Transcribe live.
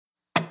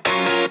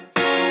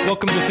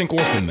Welcome to Think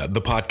Orphan,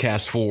 the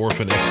podcast for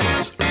orphan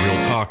excellence.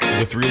 Real talk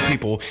with real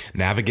people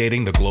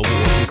navigating the global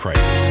orphan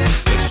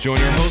crisis. Let's join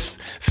your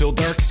hosts, Phil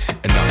Dark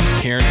and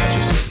Dr. Karen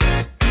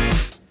Hutchison.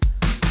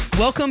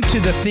 Welcome to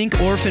the Think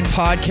Orphan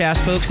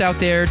podcast, folks out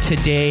there.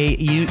 Today,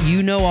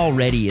 you know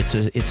already it's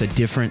a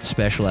different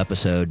special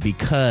episode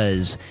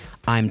because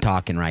I'm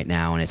talking right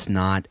now, and it's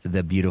not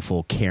the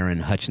beautiful Karen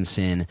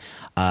Hutchison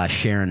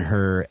sharing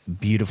her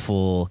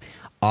beautiful,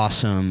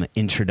 awesome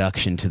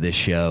introduction to this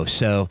show.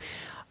 So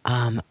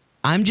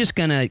I'm just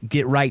going to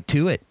get right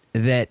to it.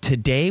 That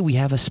today we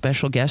have a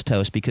special guest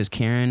host because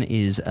Karen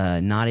is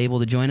not able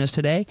to join us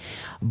today.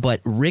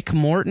 But Rick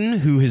Morton,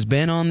 who has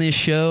been on this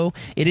show,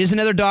 it is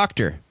another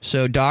doctor.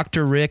 So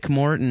Dr. Rick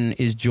Morton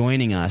is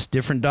joining us.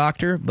 Different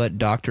doctor, but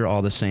doctor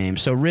all the same.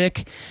 So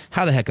Rick,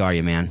 how the heck are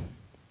you, man?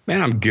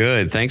 Man, I'm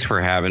good. Thanks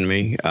for having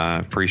me.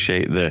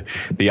 Appreciate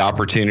the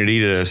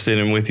opportunity to sit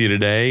in with you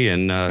today,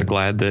 and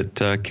glad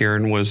that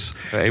Karen was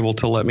able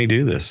to let me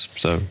do this.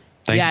 So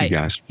thank you,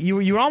 guys.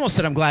 You almost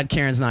said I'm glad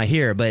Karen's not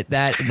here, but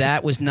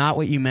that was not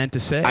what you meant to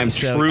say. I'm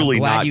truly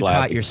glad not you glad.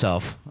 Caught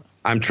yourself.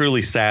 I'm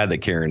truly sad that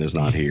Karen is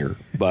not here,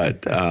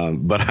 but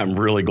I'm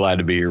really glad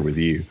to be here with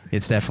you.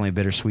 It's definitely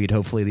bittersweet.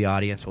 Hopefully the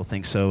audience will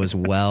think so as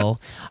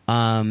well,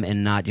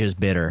 and not just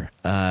bitter.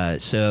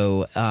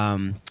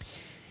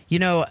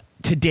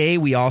 Today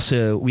we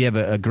have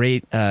a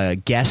great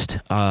guest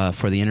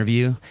for the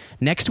interview.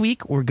 Next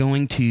week we're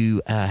going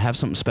to have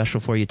something special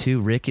for you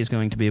too. Rick is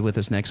going to be with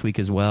us next week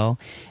as well,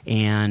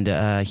 and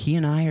he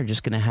and I are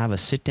just going to have a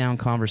sit-down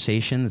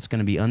conversation that's going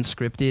to be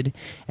unscripted,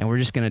 and we're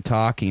just going to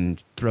talk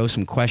and throw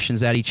some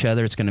questions at each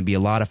other. It's going to be a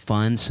lot of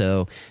fun,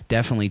 so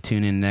definitely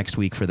tune in next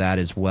week for that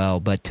as well.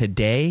 But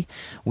today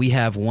we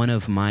have one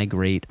of my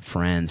great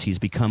friends. He's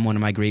become one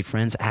of my great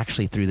friends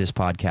actually through this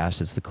podcast.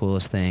 It's the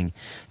coolest thing.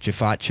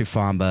 Jephat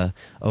Chifamba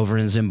over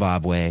in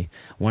Zimbabwe,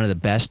 one of the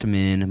best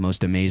men,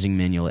 most amazing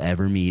men you'll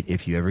ever meet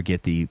if you ever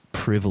get the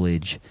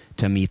privilege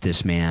to meet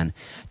this man.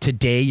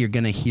 Today you're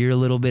going to hear a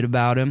little bit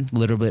about him, a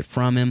little bit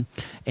from him,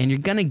 and you're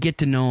going to get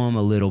to know him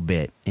a little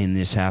bit in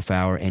this half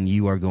hour, and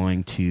you are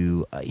going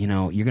to,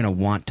 you're going to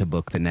want to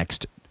book the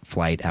next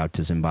flight out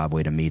to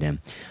Zimbabwe to meet him.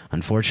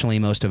 Unfortunately,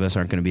 most of us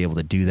aren't going to be able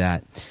to do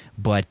that,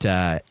 but,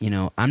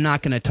 I'm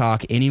not going to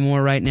talk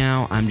anymore right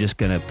now. I'm just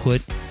going to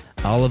put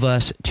all of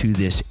us to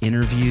this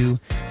interview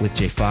with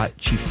Jephat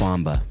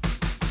Chifamba.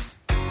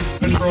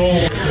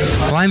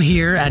 Well, I'm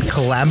here at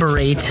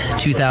Collaborate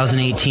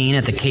 2018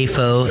 at the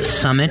CAFO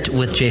Summit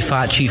with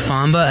Jephat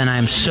Chifamba, and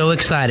I'm so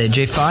excited.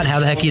 Jephat, how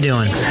the heck are you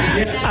doing?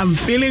 I'm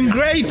feeling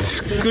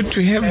great. Good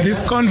to have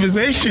this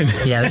conversation.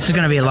 Yeah, this is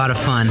going to be a lot of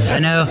fun. I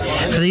know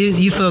for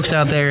you folks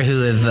out there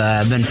who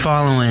have been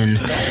following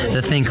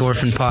the Think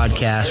Orphan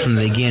podcast from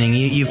the beginning,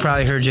 you've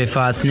probably heard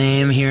Jephat's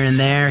name here and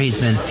there. He's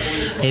been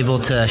able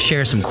to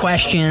share some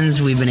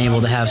questions. We've been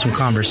able to have some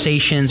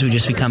conversations. We've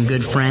just become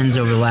good friends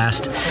over the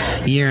last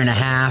year and a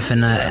half,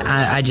 and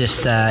I just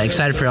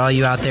excited for all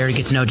you out there to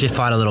get to know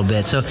Jephat a little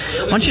bit. So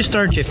why don't you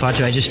start, Jephat,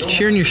 by just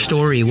sharing your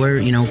story,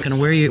 where kind of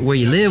where you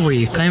live, where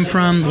you came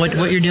from, what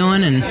you're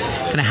doing, and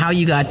kind of how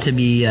you got to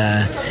be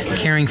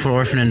caring for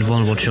orphan and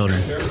vulnerable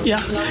children. Yeah.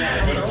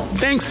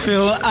 Thanks,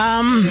 Phil.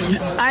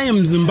 I am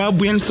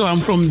Zimbabwean, so I'm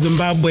from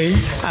Zimbabwe.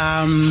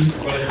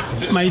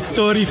 My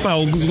story, if I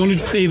was going to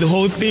say the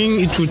whole thing,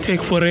 it would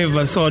take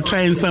forever, so I'll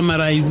try and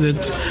summarize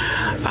it.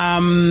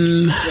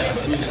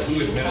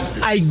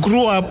 I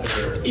grew up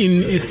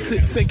in a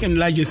second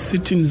largest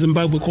city in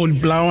Zimbabwe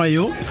called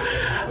Bulawayo.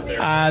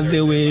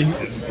 There were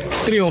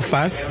three of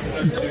us,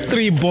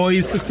 3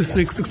 boys,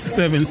 66,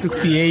 67,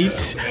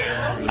 68.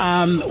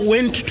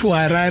 Went to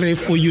Harare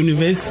for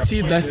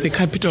university. That's the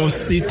capital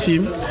city.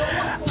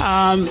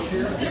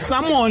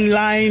 Somewhere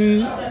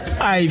online,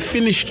 I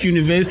finished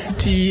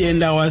university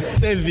and I was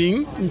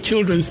serving in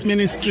children's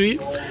ministry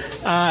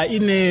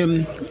in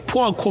a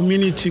poor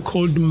community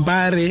called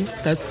Mbare,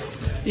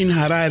 that's in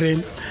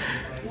Harare.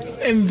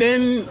 And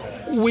then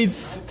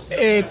with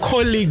a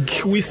colleague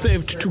we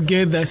served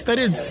together,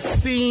 started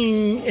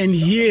seeing and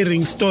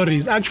hearing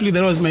stories. Actually,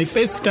 that was my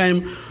first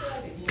time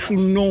to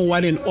know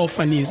what an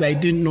orphan is. I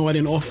didn't know what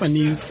an orphan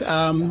is.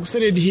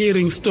 Started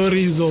hearing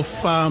stories of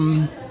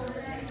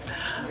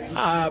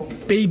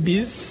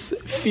babies,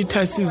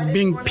 fetuses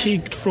being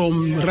picked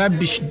from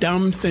rubbish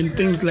dumps and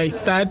things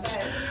like that.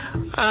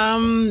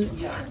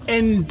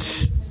 And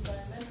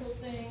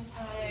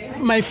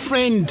my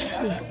friend,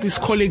 this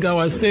colleague I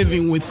was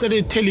serving with,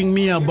 started telling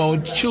me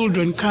about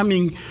children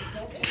coming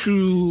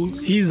to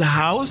his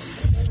house,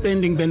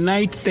 spending the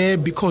night there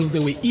because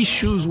there were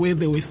issues where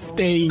they were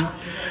staying.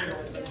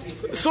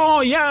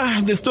 So,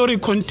 the story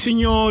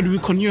continued. We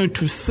continued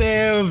to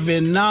serve,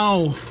 and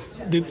now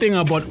the thing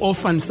about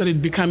orphans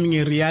started becoming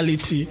a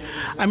reality.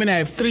 I mean, I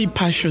have 3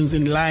 passions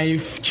in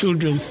life: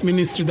 children's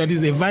ministry, that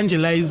is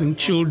evangelizing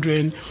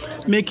children,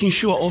 making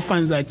sure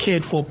orphans are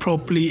cared for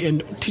properly,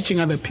 and teaching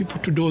other people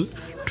to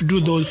do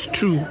those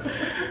too.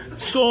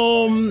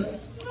 So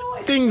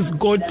things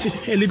got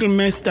a little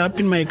messed up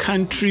in my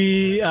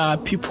country.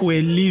 People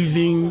were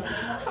leaving.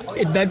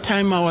 At that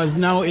time, I was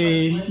now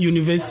a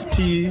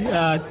university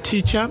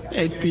teacher.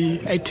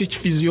 I teach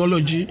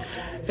physiology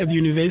at the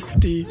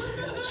university.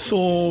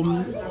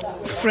 So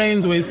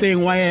friends were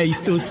saying, why are you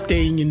still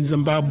staying in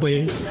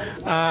Zimbabwe?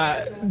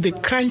 The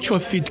crunch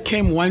of it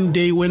came one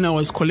day when I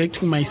was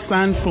collecting my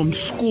son from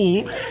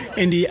school,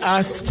 and he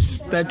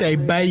asked that I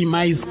buy him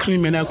ice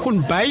cream, and I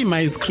couldn't buy him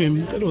ice cream.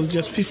 That was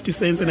just 50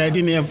 cents, and I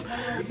didn't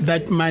have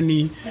that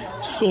money.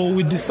 So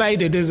we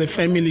decided as a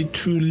family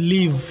to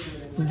leave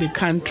the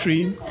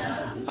country.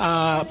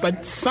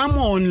 But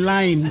somewhere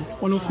online,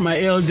 one of my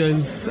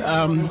elders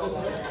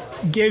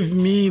gave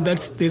me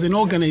that there's an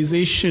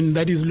organization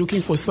that is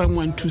looking for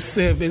someone to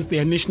serve as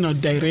their national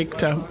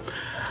director.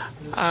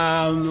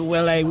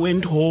 Well, I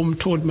went home,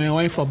 told my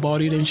wife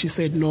about it, and she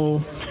said,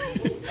 no,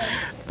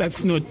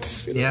 that's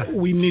not,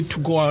 we need to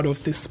go out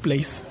of this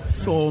place.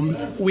 So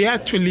we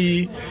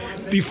actually,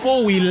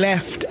 before we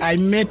left, I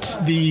met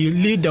the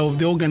leader of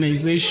the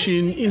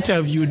organization,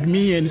 interviewed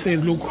me and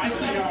says, look,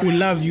 we'd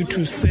love you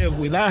to serve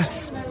with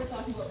us.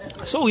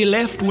 So we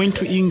left, went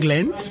to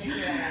England.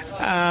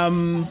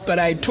 But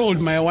I told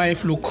my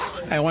wife, look,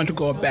 I want to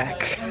go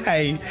back.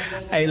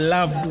 I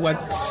loved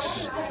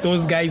what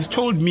those guys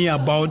told me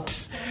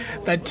about.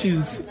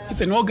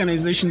 It's an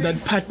organization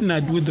that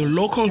partnered with the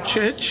local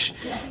church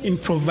in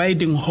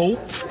providing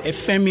hope, a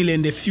family,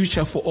 and a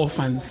future for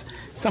orphans.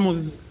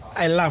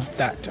 I loved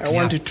that. I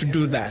wanted to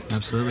do that.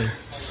 Absolutely.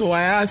 So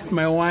I asked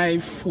my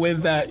wife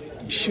whether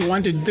she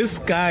wanted this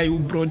guy who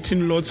brought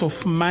in lots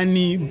of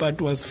money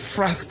but was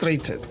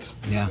frustrated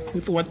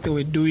with what they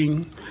were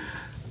doing.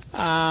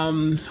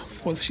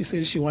 Of course, she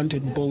said she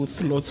wanted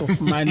both, lots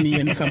of money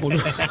and somebody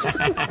else.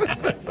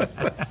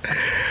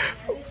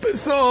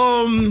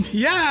 So,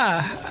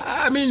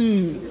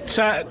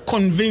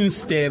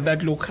 convinced her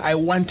that, look, I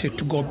wanted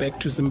to go back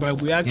to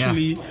Zimbabwe.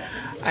 Actually,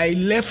 I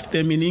left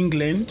them in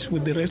England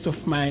with the rest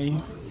of my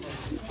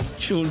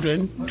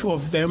children, 2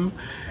 of them,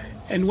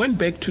 and went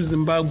back to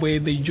Zimbabwe.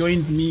 They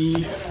joined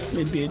me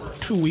maybe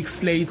 2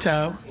 weeks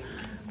later.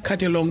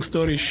 Cut a long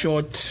story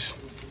short,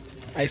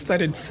 I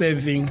started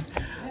serving.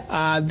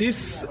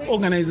 This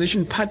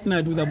organization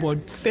partnered with about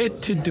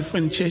 30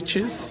 different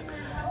churches,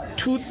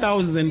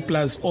 2,000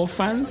 plus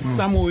orphans.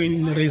 Some were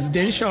in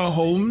residential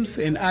homes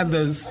and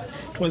others,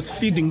 it was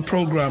feeding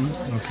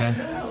programs. Okay.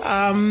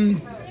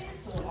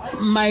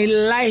 My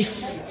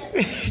life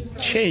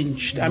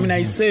changed. I mean,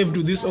 I served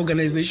with this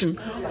organization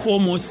for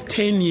almost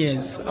 10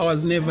 years. I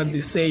was never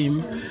the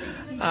same.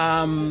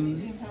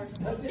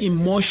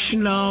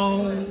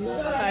 Emotional.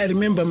 I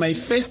remember my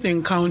first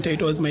encounter,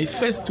 it was my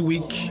first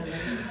week.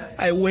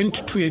 I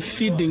went to a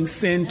feeding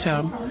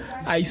center.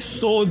 I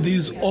saw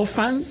these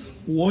orphans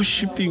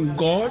worshiping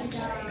God.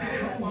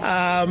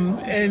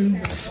 And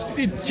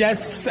it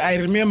just, I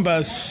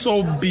remember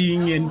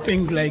sobbing and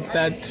things like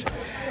that.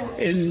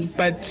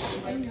 But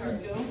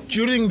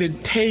during the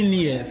 10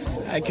 years,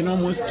 I can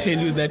almost tell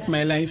you that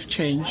my life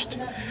changed.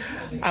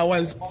 I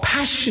was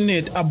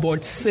passionate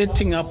about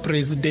setting up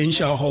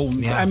residential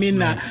homes. I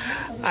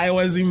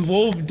was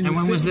involved in... And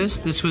when was this?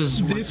 This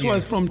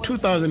was from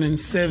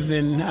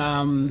 2007,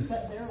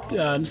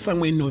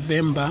 somewhere in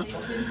November,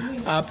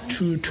 up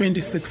to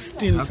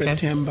 2016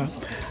 September.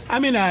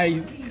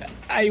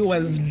 I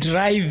was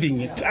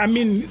driving it.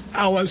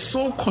 I was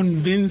so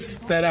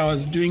convinced that I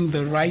was doing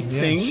the right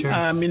thing.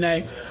 Sure.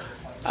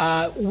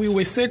 We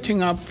were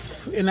setting up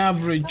an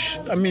average,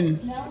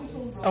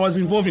 I was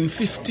involved in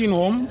 15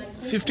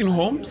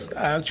 homes.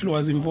 I actually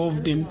was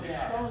involved in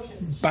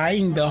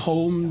buying the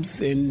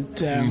homes and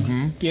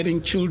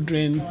getting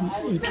children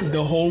into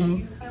the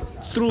home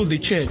through the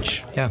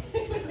church. Yeah.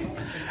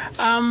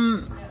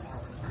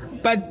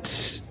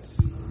 But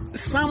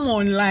some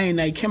online,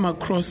 I came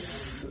across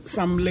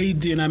some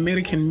lady, an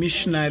American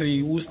missionary,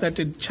 who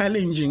started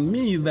challenging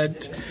me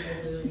that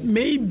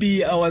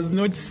maybe I was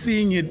not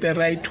seeing it the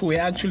right way.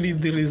 Actually,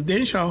 the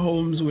residential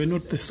homes were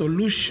not the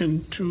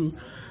solution to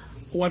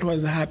what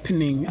was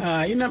happening.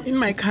 In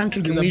my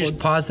country, can we just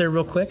pause there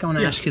real quick? I want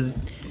to ask you,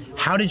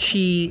 how did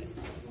she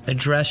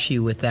address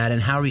you with that,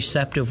 and how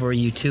receptive were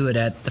you to it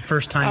at the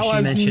first time she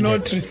mentioned it? I was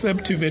not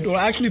receptive at all.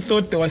 I actually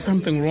thought there was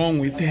something wrong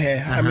with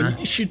her.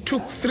 She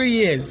took 3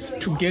 years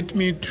to get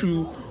me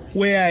to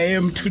where I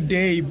am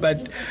today,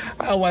 but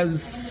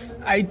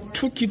I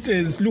took it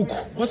as, look,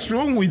 what's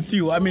wrong with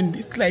you?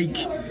 It's like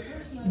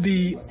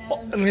the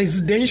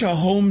residential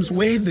homes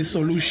were the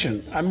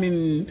solution.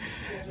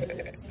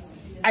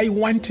 I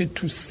wanted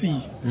to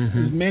see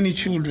as many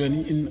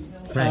children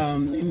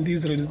in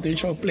these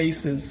residential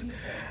places.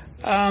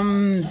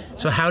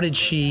 So how did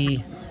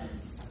she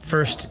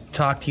first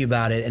talk to you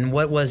about it, and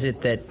what was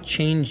it that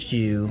changed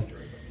you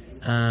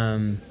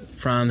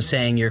from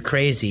saying you're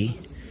crazy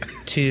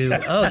to,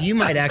 you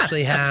might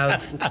actually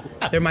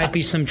there might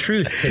be some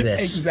truth to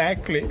this?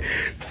 Exactly.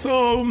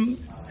 So,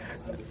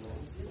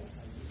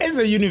 as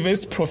a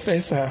university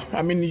professor,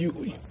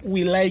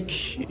 we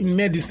like, in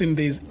medicine,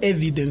 there's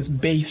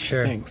evidence-based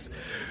things.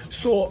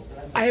 So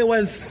I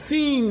was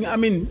seeing,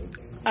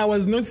 I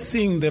was not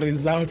seeing the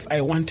results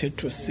I wanted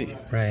to see.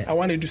 Right. I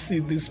wanted to see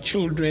these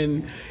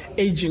children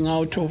aging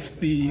out of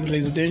the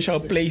residential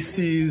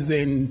places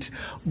and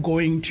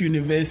going to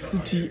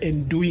university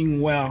and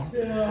doing well.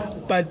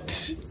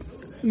 But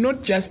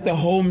not just the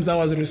homes I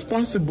was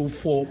responsible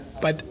for,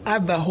 but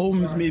other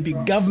homes, maybe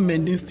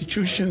government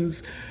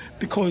institutions,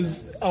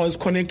 because I was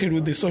connected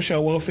with the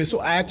social welfare. So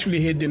I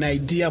actually had an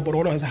idea about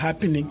what was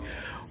happening.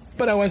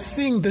 But I was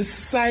seeing this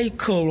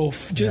cycle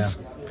of just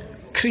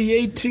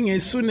creating,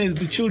 as soon as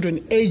the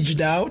children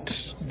aged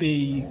out,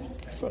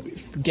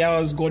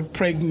 girls got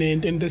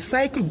pregnant, and the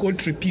cycle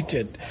got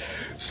repeated.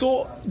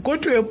 So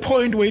got to a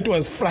point where it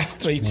was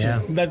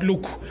frustrating that,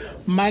 look,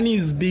 money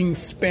is being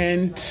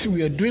spent,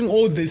 we are doing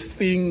all this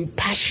thing,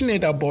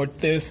 passionate about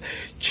this,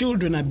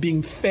 children are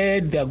being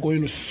fed, they are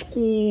going to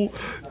school,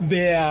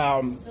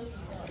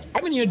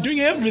 you're doing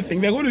everything,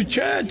 they're going to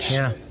church.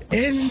 Yeah.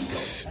 And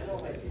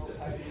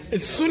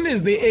as soon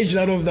as they aged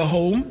out of the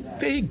home,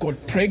 they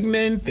got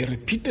pregnant, they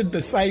repeated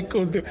the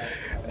cycle.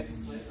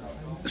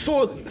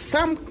 So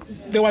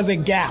there was a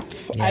gap.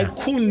 Yeah. I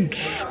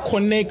couldn't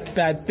connect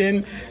that.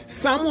 Then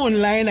some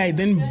online, I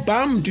then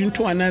bumped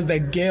into another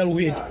girl who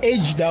had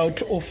aged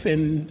out of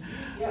an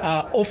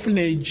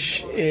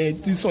orphanage.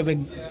 This was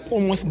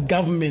almost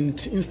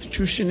government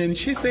institution. And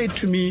she said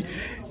to me,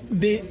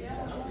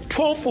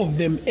 12 of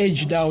them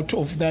aged out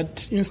of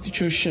that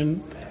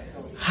institution.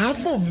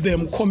 Half of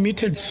them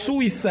committed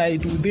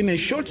suicide within a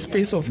short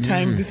space of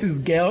time. This is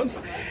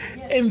girls.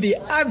 And the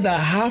other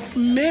half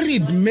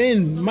married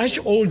men much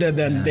older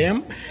than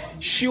them.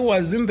 She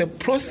was in the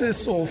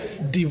process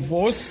of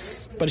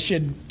divorce, but she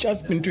had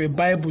just been to a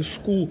Bible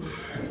school.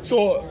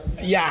 So,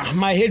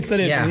 my head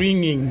started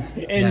ringing.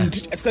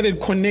 And I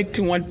started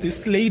connecting what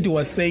this lady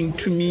was saying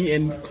to me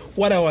and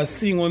what I was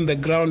seeing on the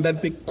ground,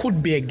 that there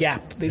could be a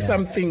gap. There's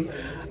something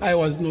I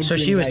was not So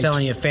doing she was right.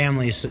 telling you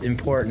family is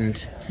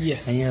important.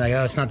 Yes. And you're like,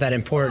 oh, it's not that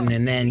important.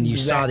 And then you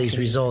saw these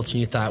results and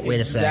you thought, wait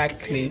a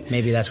sec.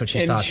 Maybe that's what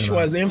she's talking about. And she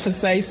was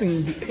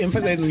emphasizing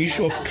the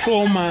issue of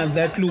trauma,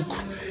 that, look,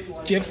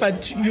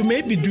 Jephat, you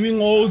may be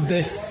doing all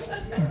this,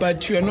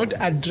 but you are not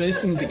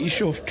addressing the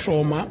issue of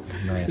trauma.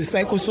 Right. The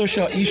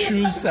psychosocial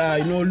issues,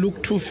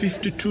 Luke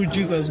 2:52,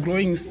 Jesus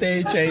growing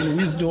stature in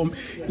wisdom,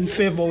 in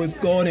favor with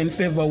God and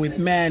favor with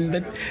man,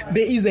 that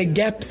there is a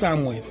gap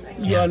somewhere.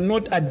 You are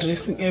not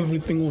addressing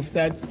everything of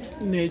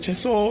that nature.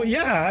 So,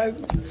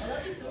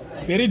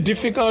 very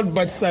difficult,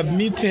 but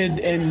submitted,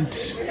 and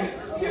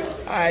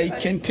I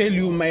can tell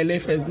you my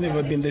life has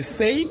never been the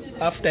same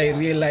after I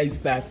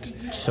realized that.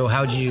 So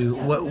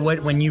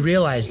when you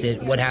realized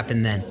it, what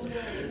happened then?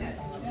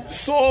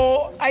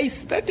 So I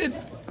started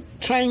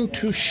trying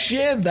to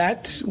share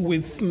that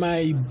with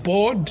my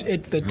board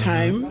at the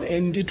time,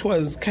 and it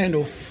was kind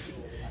of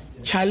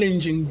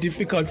challenging,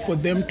 difficult for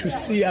them to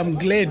see. I'm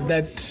glad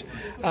that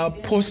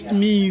post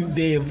me,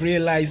 they've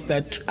realized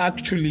that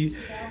actually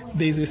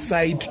there's a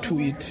side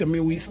to it. I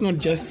mean, it's not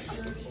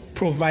just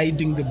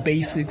providing the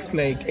basics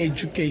like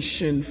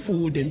education,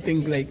 food, and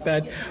things like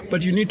that,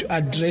 but you need to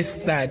address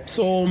that.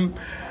 So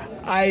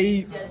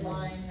I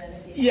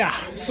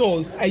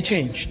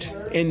changed,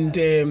 and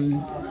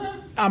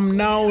I'm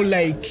now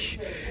like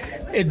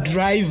a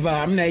driver.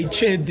 I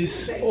chair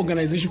this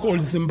organization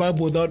called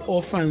Zimbabwe Without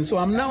Orphans. So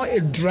I'm now a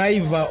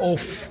driver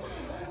of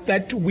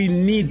that we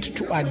need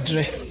to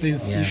address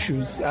these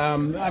issues.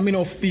 Of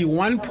the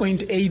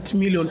 1.8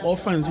 million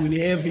orphans we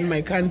have in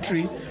my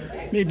country,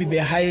 maybe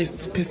the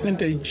highest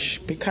percentage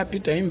per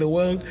capita in the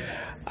world,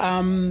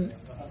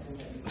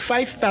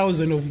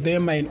 5,000 of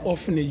them are in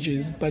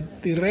orphanages,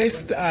 but the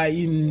rest are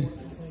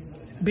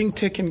being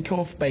taken care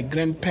of by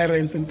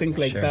grandparents and things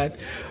like that.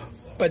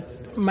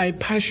 But my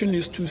passion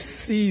is to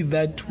see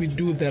that we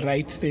do the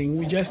right thing.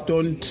 We just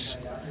don't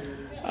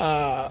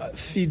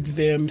feed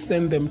them,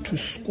 send them to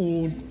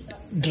school,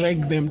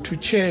 drag them to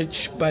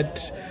church,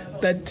 but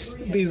that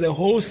there's a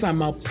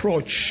wholesome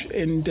approach.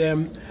 And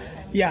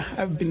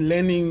I've been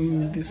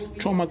learning this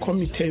trauma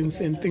competence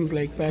and things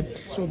like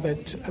that so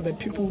that other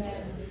people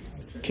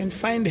can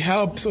find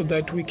help so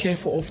that we care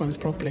for orphans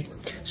properly.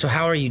 So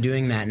how are you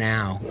doing that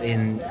now?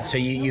 So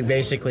you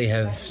basically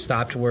have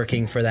stopped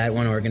working for that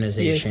one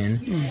organization,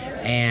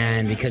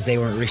 and because they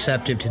weren't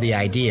receptive to the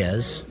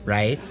ideas,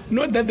 right?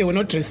 Not that they were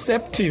not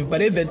receptive,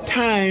 but at the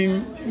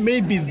time,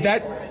 maybe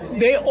that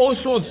they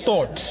also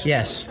thought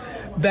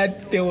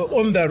that they were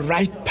on the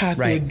right path,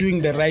 they were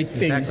doing the right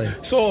thing. Exactly.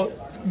 So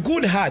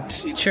good heart.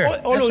 Sure,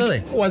 all absolutely.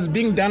 It was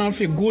being done off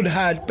a good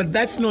heart, but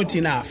that's not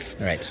enough.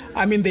 Right.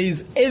 There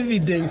is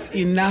evidence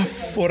enough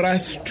for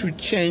us to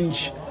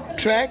change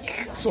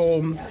track.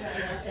 So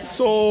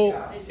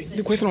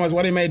the question was,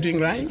 what am I doing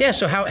right? Yeah,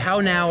 so how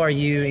now are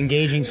you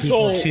engaging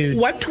people to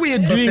what we are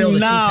fulfill doing the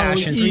now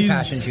three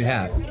passions you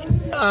have?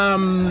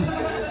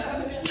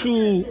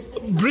 To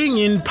bring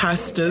in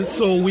pastors.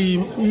 So we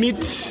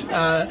meet,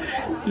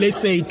 let's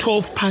say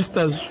 12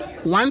 pastors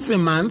once a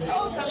month.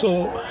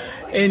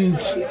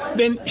 And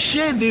then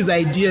share these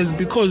ideas,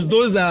 because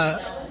those are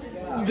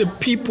the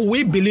people,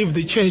 we believe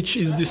the church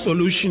is the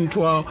solution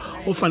to our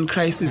orphan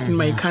crisis in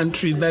my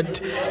country,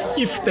 that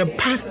if the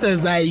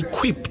pastors are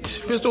equipped,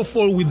 first of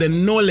all, with the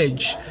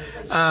knowledge,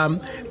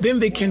 then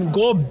they can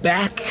go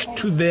back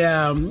to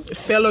their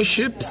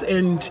fellowships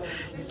and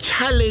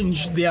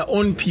challenge their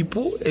own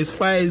people as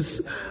far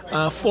as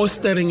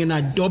fostering and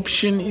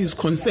adoption is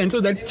concerned, so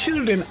that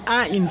children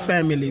are in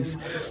families.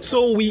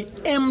 So we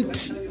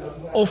empty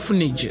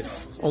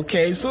orphanages,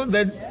 okay? So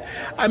that,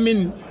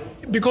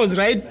 because,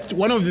 right,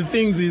 one of the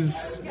things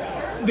is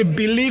the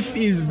belief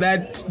is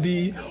that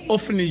the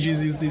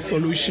orphanages is the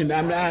solution.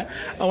 I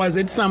was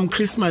at some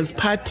Christmas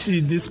party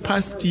this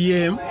past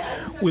year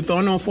with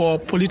one of our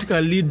political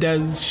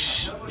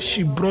leaders.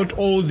 She brought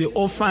all the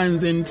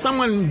orphans, and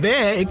someone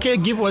there, a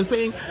caregiver, was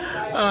saying,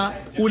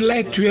 would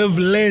like to have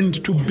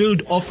land to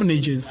build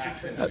orphanages.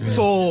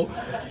 So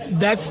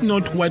that's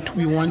not what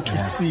we want to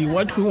see.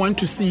 What we want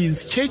to see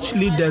is church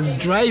leaders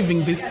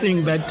driving this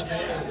thing that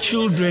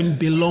children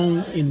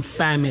belong in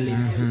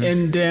families.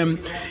 And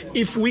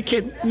if we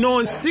can,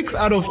 6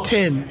 out of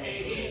 10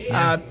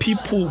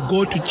 people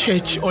go to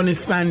church on a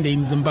Sunday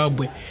in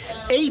Zimbabwe.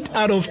 8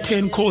 out of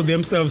 10 call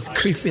themselves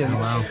Christians.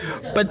 Oh,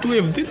 wow. But we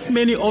have this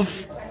many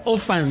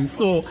orphans.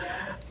 So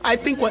I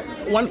think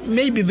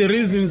maybe the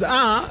reasons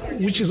are,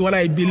 which is what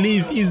I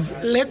believe, is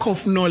lack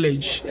of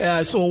knowledge.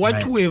 So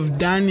what we have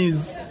done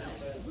is,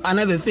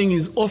 another thing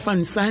is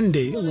Orphan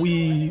Sunday.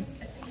 We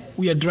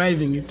are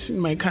driving it in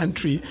my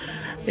country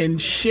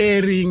and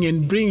sharing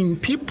and bringing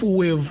people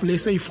who have,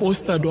 let's say,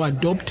 fostered or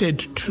adopted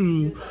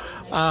to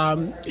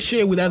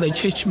share with other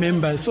church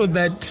members, so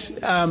that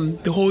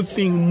the whole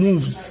thing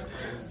moves.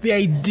 The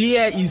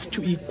idea is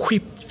to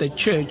equip the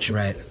church,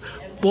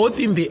 both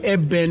in the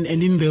urban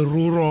and in the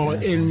rural.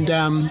 And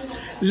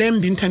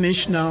LAMB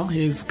International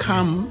has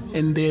come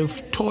and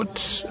they've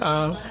taught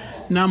a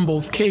number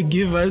of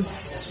caregivers,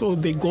 so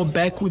they go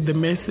back with the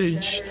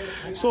message.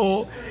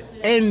 So,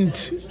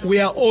 and we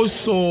are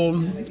also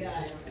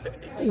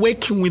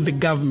working with the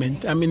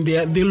government.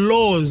 The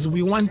laws,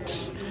 we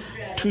want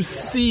to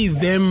see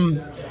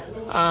them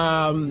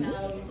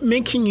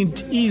making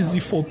it easy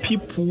for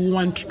people who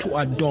want to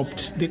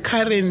adopt. The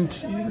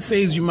current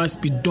says you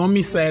must be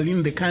domiciled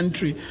in the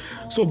country.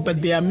 So,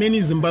 but there are many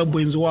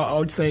Zimbabweans who are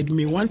outside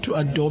may want to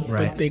adopt,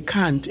 but they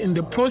can't. In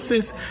the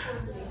process,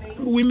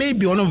 we may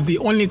be one of the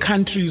only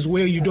countries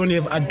where you don't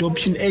have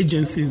adoption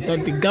agencies,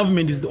 that the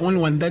government is the only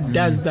one that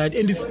does that,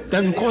 and it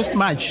doesn't cost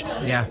much.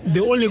 Yeah.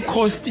 The only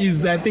cost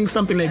is, I think,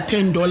 something like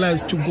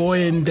 $10 to go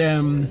and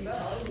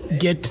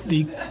get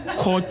the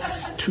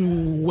courts to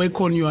work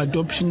on your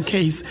adoption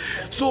case.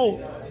 So,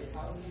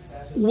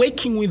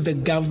 working with the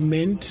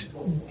government,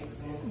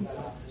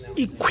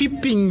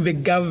 equipping the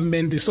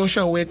government, the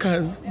social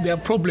workers, there are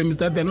problems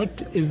that they're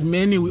not as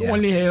many. We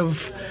only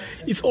have,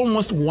 it's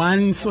almost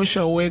one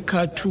social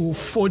worker to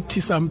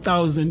 40-some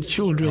thousand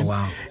children. Oh,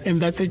 wow. And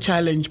that's a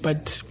challenge.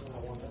 But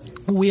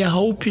we are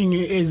hoping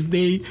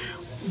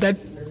that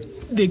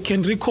they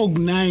can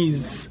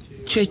recognize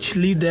church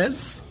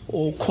leaders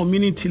or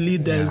community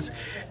leaders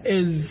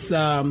as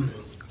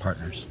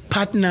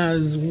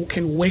partners who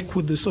can work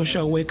with the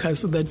social workers,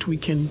 so that we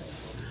can,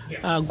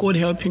 God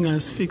helping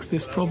us, fix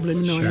this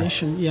problem in our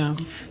nation. Yeah.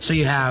 So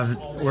you have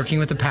working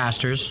with the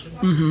pastors,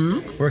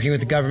 working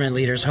with the government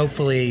leaders,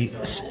 hopefully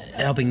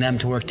helping them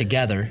to work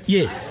together.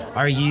 Yes.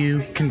 Are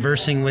you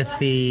conversing with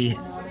the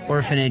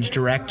orphanage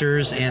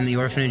directors and the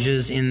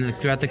orphanages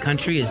throughout the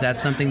country? Is that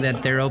something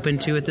that they're open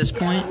to at this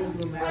point?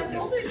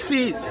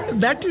 See,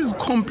 that is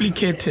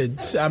complicated.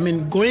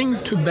 Going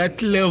to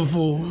that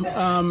level,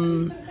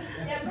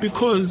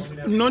 because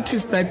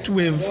notice that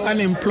we have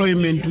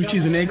unemployment which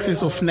is in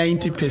excess of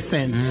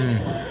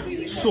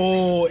 90%.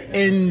 So,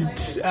 and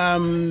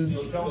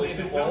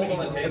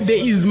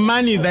there is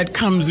money that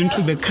comes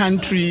into the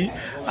country,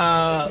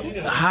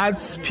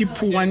 hearts,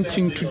 people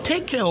wanting to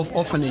take care of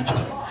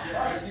orphanages,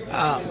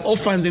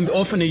 orphans in the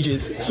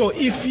orphanages. So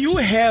if you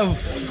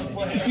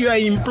are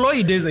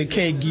employed as a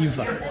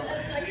caregiver,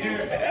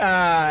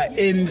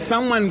 and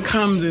someone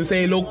comes and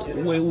say, look,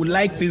 we would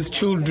like these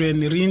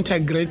children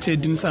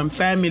reintegrated in some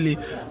family,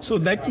 so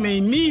that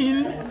may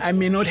mean I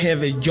may not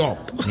have a job.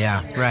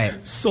 Yeah, right.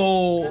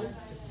 So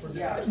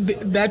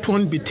that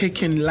won't be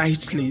taken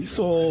lightly.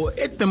 So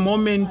at the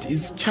moment,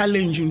 it's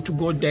challenging to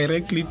go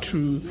directly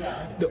to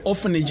the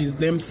orphanages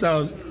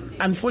themselves.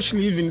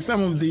 Unfortunately, even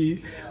some of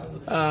the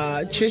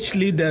church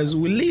leaders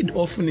who lead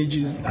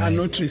orphanages are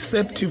not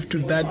receptive to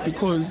that,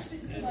 because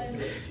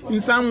in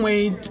some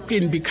way it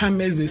can become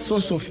as a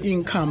source of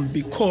income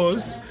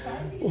because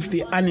of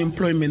the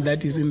unemployment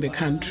that is in the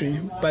country.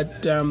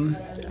 But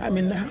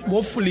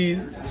hopefully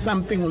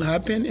something will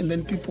happen and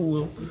then people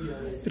will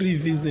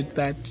revisit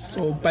that.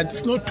 So, but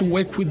it's not to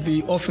work with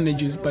the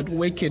orphanages, but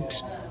work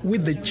it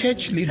with the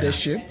church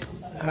leadership,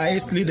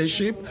 highest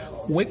leadership,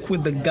 work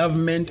with the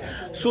government,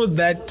 so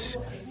that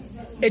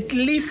at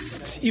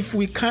least if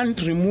we can't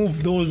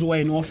remove those who are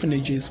in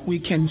orphanages, we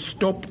can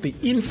stop the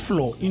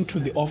inflow into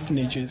the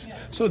orphanages,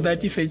 so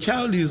that if a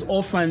child is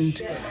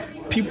orphaned,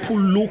 people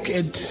look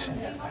at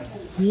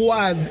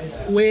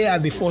where are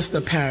the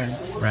foster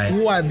parents? Right.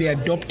 Who are the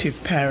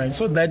adoptive parents?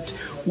 So that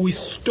we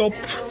stop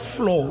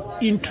flow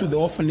into the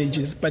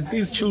orphanages. But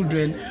these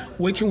children,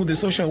 working with the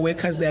social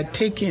workers, they are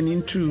taken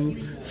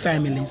into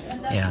families.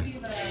 Yeah.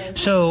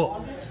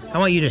 So I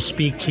want you to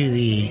speak to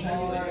the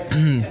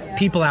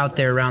people out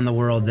there around the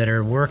world that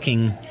are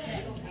working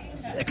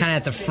kind of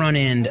at the front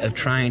end of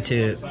trying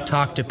to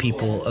talk to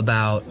people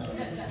about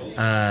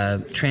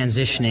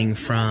transitioning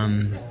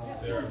from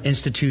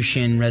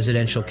institution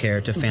residential care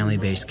to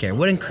family-based care.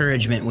 What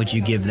encouragement would you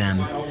give them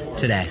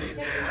today?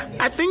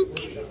 I think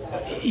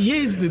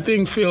here's the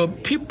thing, Phil.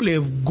 People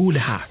have good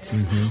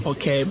hearts,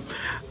 okay?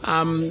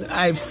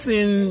 I've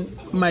seen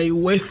my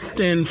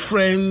Western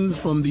friends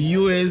from the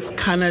US,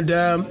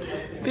 Canada.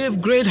 They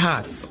have great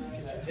hearts.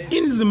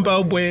 In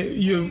Zimbabwe,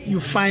 you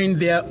find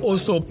there are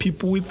also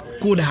people with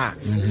good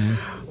hearts.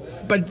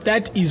 But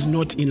that is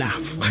not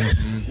enough.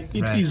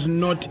 It is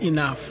not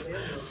enough.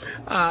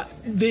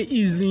 There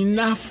is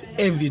enough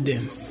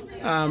evidence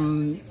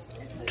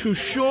to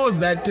show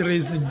that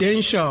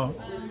residential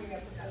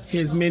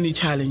has many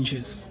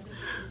challenges.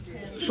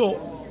 So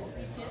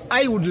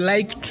I would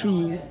like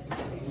to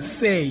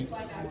say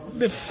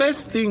the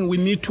first thing, we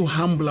need to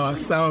humble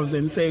ourselves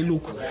and say,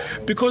 look,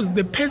 because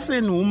the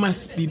person who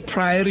must be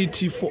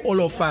priority for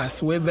all of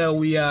us, whether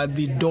we are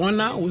the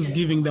donor who's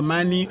giving the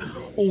money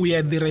or we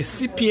are the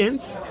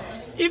recipients,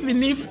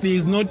 even if there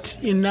is not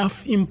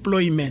enough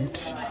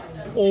employment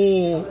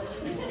or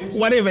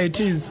whatever it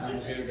is,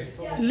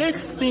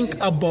 let's think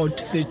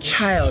about the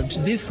child,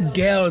 this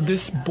girl,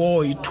 this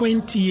boy,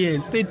 20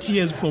 years, 30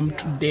 years from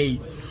today.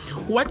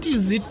 What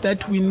is it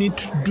that we need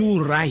to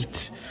do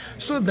right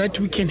so that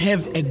we can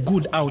have a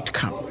good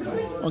outcome?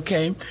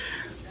 Okay?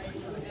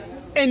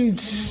 And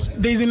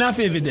there's enough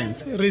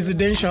evidence.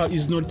 Residential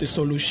is not the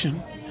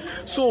solution.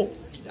 So,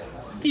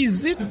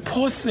 is it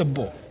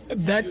possible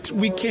that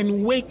we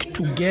can work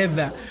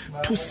together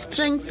to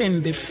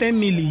strengthen the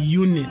family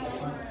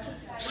units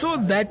so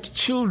that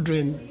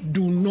children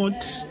do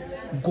not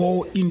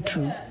go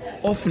into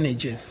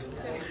orphanages?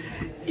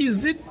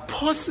 Is it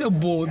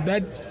possible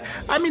that,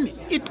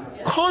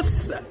 it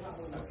costs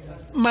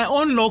my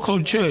own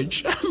local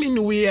church,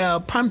 we are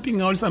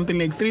pumping out something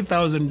like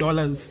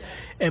 $3,000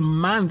 a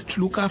month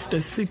to look after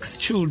 6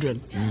 children.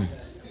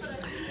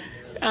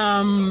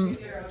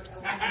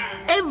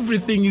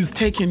 Everything is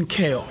taken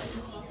care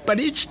of. But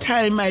each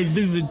time I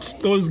visit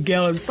those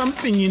girls,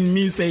 something in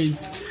me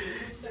says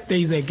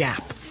there's a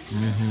gap.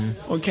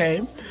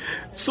 Okay?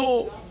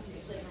 So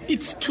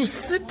it's to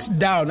sit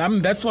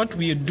down, that's what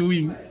we are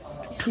doing,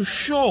 to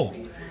show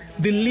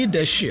the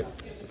leadership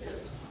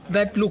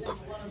that, look,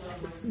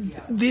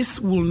 this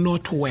will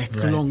not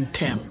work long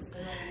term.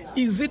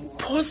 Is it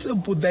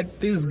possible that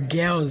these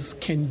girls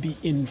can be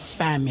in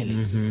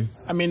families?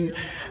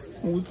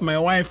 With my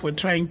wife, we're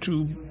trying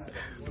to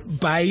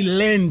buy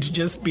land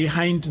just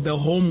behind the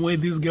home where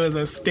these girls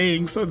are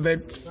staying so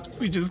that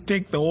we just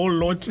take the whole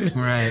lot,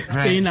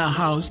 stay in our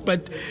house.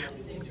 But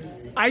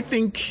I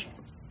think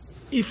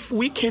if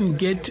we can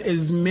get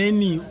as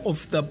many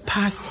of the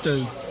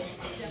pastors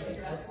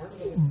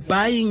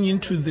buying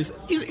into this,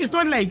 it's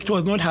not like it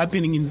was not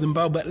happening in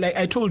Zimbabwe. Like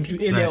I told you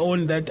earlier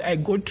on that I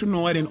got to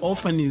know what an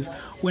orphan is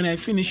when I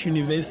finished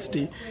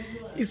university.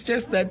 It's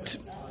just that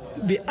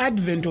the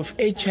advent of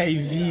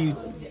HIV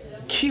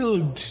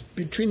killed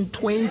between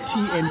 20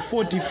 and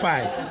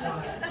 45.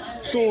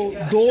 So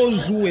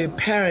those who were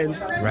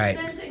parents,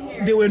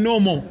 they were no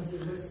more.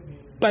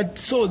 But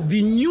so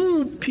the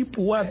new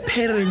people who are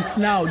parents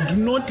now do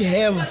not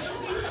have,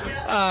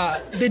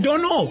 they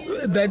don't know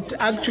that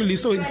actually,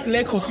 so it's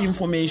lack of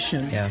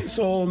information.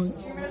 So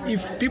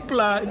if people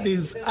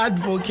there's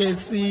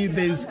advocacy,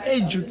 there's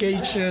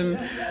education,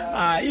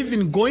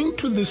 even going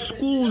to the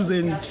schools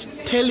and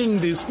telling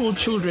the school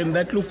children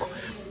that, look,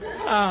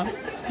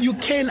 you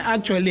can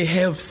actually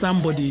have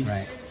somebody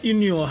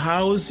in your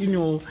house,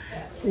 who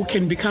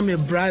can become a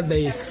brother,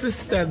 a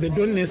sister. They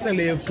don't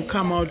necessarily have to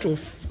come out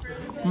of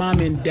mom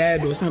and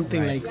dad or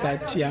something like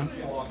that.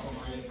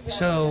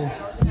 So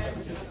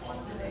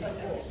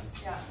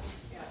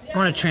I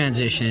want to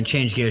transition and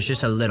change gears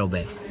just a little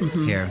bit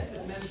here,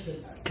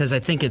 because I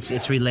think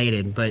it's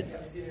related. But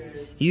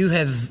you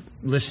have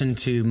listened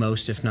to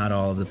most, if not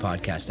all, of the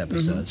podcast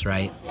episodes,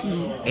 right?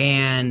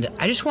 And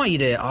I just want you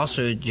to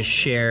also just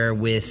share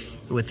with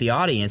the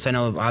audience. I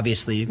know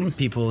obviously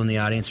people in the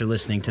audience are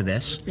listening to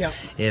this.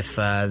 If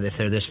they're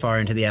this far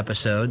into the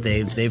episode,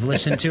 they've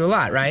listened to a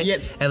lot, right?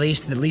 Yes. At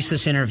least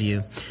this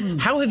interview.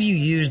 How have you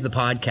used the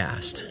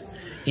podcast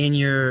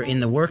in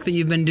the work that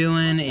you've been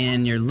doing,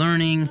 in your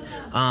learning,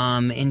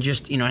 and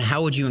just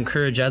how would you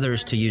encourage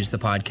others to use the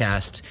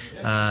podcast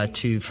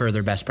to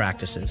further best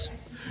practices?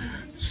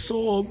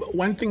 So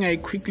one thing I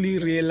quickly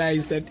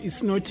realized that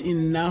it's not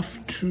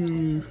enough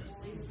to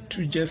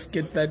just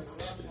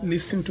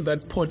listen to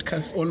that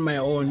podcast on my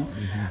own.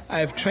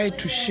 I've tried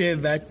to share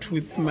that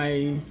with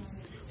my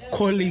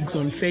colleagues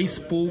on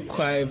Facebook.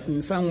 I've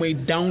in some way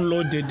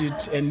downloaded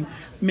it and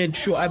made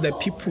sure other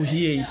people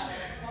hear it.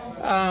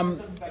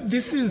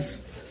 This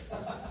is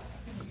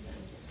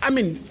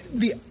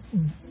the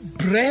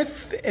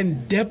breadth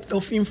and depth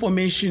of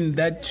information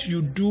that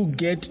you do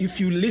get if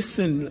you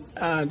listen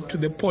to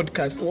the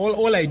podcast.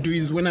 All I do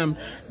is when I'm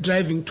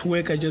driving to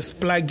work, I just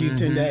plug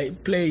it and I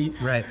play.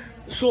 Right.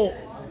 So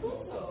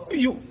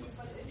you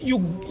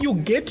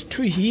get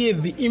to hear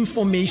the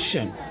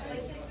information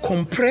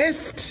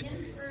compressed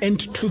and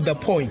to the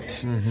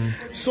point.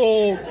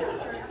 So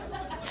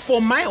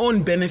for my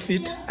own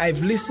benefit,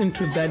 I've listened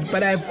to that,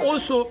 but I've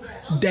also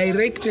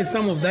directed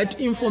some of that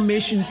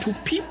information to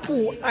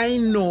people I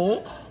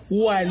know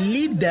who are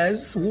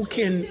leaders who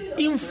can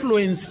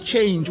influence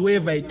change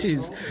wherever it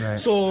is. Right.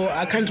 So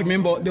I can't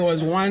remember, there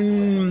was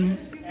one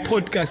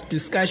podcast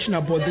discussion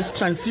about this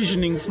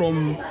transitioning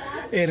from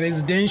a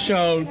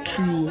residential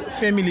to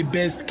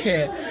family-based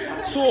care.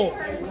 So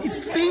it's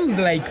things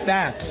like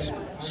that.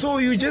 So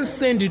you just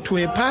send it to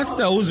a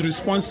pastor who's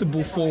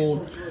responsible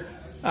for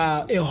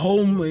a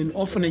home, an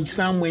orphanage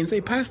somewhere, and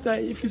say, Pastor,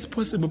 if it's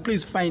possible,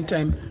 please find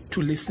time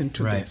to listen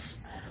to this.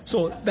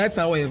 So that's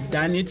how I have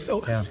done it.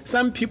 So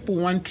some people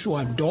want to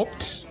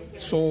adopt.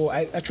 So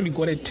I actually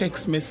got a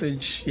text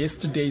message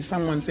yesterday,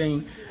 someone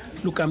saying,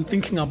 look, I'm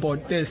thinking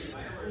about this.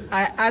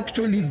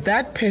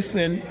 That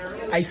person,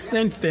 I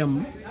sent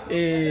them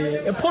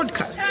a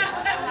podcast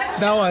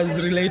that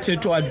was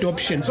related to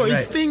adoption. So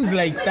it's things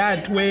like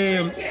that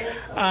where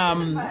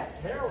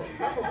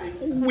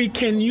we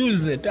can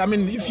use it.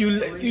 If you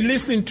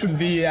listen to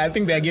I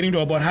think they're getting to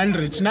about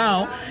 100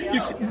 now.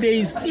 If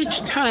there's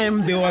each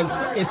time there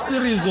was a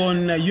series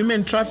on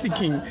human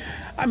trafficking,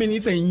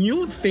 it's a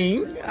new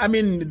thing.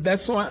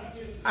 That's why.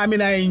 I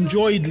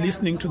enjoyed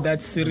listening to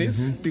that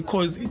series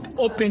because it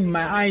opened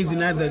my eyes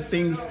in other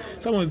things,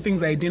 some of the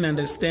things I didn't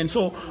understand.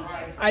 So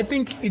I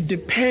think it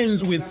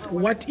depends with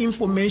what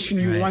information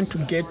you want to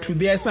get to.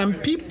 There are some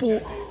people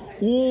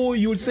who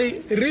you would say,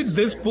 read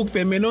this book,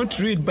 they may not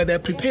read, but they're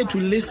prepared to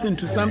listen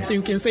to something.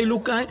 You can say,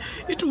 look,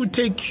 it will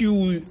take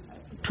you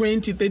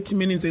 20, 30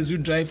 minutes as you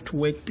drive to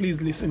work.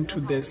 Please listen to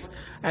this.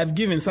 I've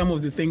given some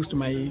of the things to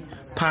my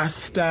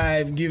pastor.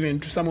 I've given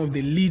to some of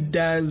the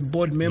leaders,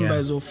 board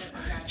members of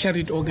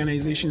charity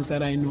organizations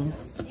that I know.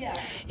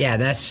 Yeah,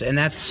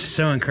 that's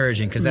so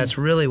encouraging because that's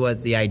really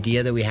what the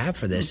idea that we have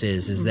for this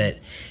is that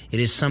it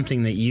is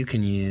something that you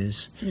can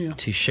use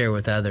to share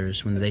with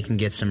others when they can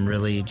get some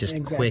really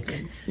just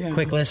quick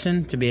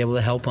listen to be able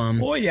to help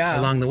them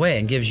along the way,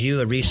 and gives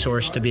you a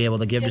resource to be able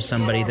to give to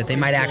somebody that they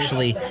might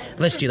actually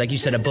listen to. Like you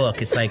said, a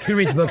book. It's like, who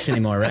reads books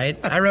anymore, right?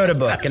 I wrote a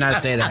book, and I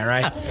say that,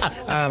 right?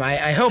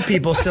 I hope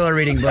people still are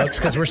reading books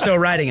because we're still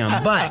writing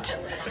them, but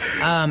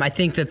I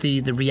think that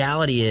the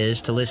reality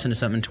is to listen to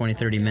something in 20,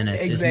 30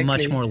 minutes is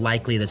much more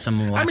likely that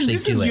someone will actually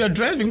do it. You're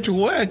driving to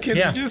work and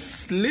you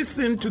just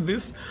listen to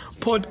this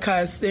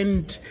podcast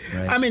and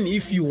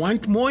if you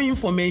want more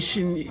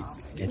information,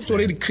 it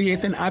already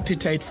creates an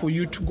appetite for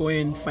you to go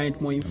and find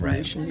more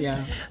information.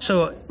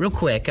 So real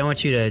quick, I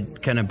want you to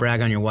kind of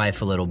brag on your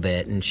wife a little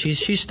bit, and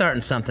she's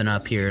starting something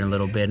up here in a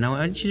little bit, and I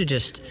want you to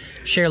just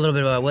share a little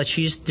bit about what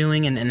she's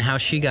doing and how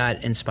she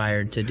got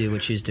inspired to do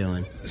what she's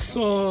doing.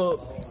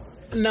 So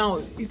now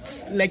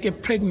it's like a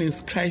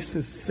pregnancy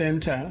crisis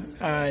center.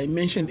 I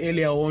mentioned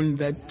earlier on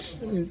that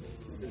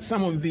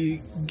some of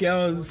the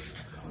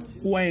girls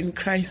who are in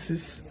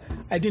crisis,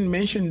 I didn't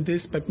mention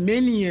this, but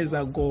many years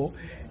ago,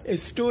 a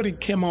story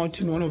came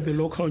out in one of the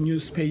local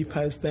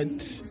newspapers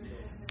that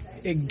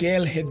a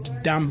girl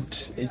had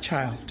dumped a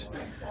child.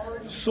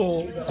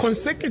 So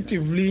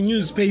consecutively,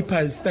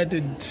 newspapers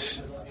started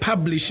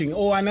publishing,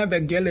 another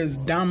girl is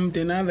dumped,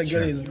 another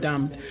girl is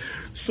dumped.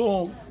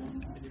 So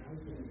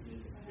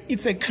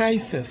it's a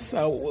crisis.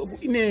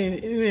 In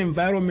an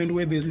environment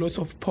where there's lots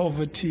of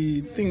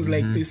poverty, things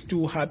like this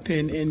do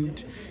happen,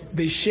 and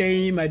the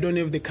shame, I don't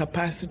have the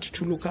capacity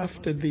to look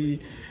after the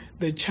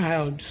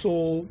child.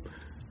 So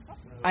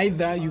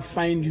either you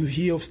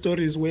hear of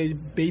stories where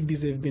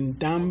babies have been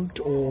dumped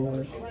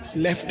or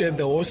left at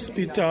the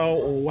hospital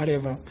or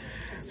whatever.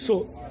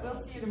 So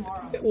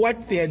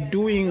what they are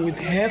doing with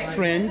her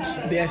friend,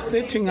 they are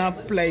setting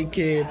up like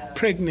a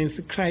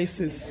pregnancy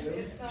crisis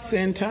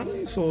center.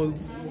 So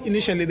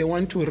initially they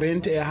want to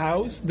rent a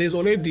house. There's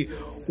already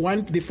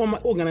the former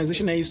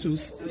organization I used to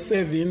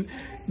serve in,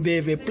 they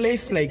have a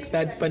place like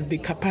that, but the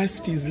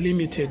capacity is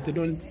limited.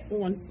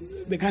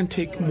 They can't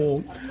take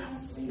more.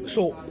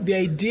 So the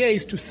idea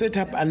is to set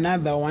up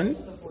another one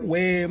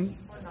where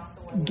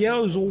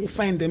girls who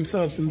find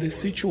themselves in this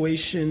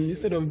situation,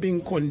 instead of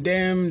being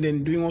condemned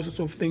and doing all sorts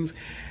of things,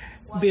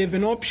 they have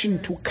an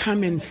option to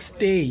come and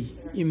stay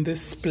in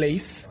this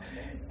place.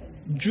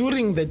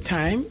 During the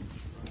time,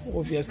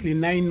 obviously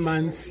 9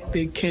 months,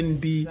 they can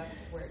be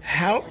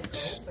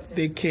helped.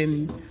 They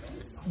can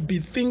be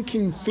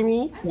thinking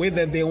through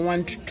whether they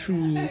want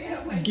to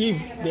give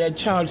their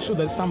child so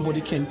that somebody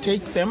can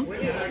take them,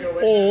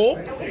 or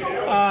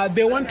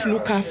they want to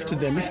look after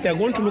them. If they're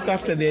going to look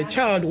after their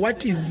child,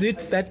 what is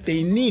it that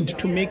they need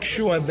to make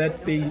sure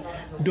that they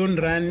don't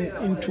run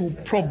into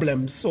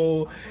problems?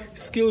 So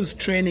skills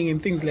training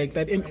and things like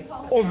that. And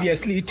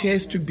obviously it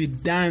has to be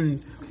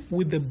done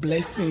with the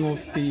blessing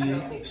of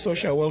the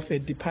social welfare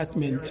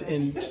department.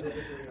 And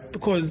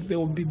because there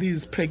will be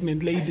these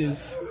pregnant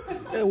ladies.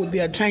 They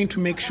are trying to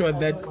make sure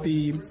that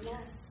the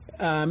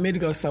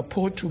medical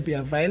support will be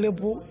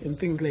available and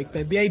things like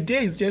that. The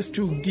idea is just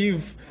to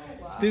give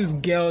these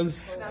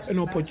girls an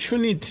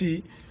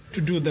opportunity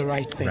to do the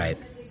right thing. Right.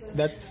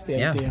 That's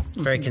the idea.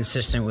 Very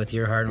consistent with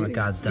your heart and what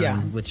God's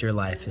done with your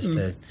life is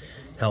to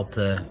help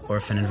the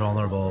orphan and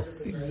vulnerable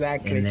in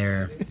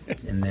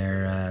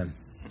their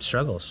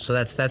struggles. So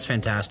that's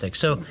fantastic.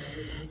 So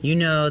you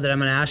know that I'm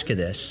going to ask you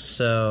this.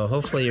 So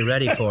hopefully you're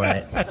ready for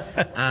it.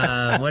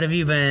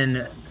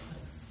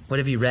 What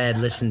have you read,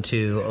 listened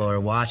to, or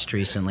watched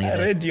recently? I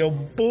read your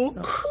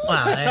book.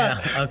 Wow, yeah,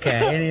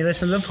 okay. And you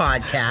listen to the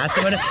podcast.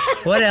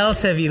 What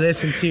else have you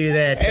listened to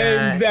that?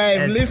 And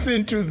I've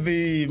listened to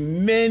the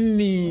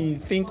many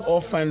Think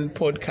Orphan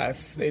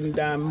podcasts, and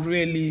I'm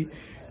really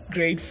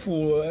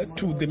grateful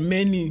to the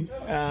many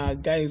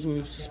guys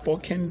who've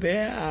spoken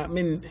there. I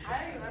mean,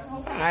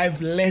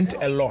 I've learned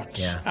a lot.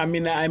 Yeah. I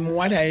mean, I'm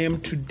what I am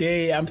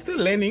today. I'm still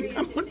learning.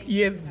 I'm not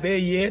there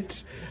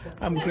yet.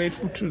 I'm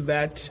grateful to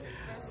that.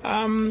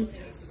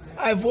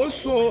 I've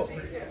also,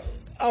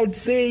 I would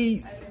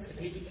say,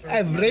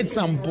 I've read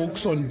some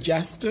books on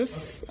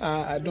justice.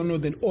 I don't know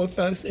the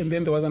authors. And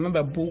then there was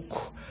another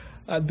book,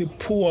 The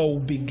Poor Will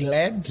Be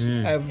Glad.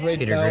 I've read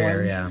Peter that Greer,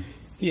 one. yeah.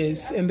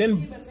 Yes. And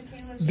then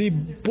the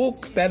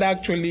book that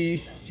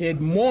actually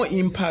had more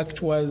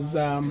impact was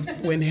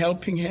When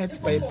Helping Hands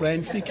by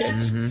Brian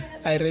Fickett.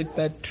 I read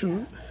that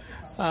too.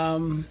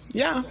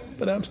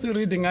 But I'm still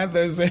reading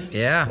others.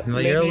 Yeah,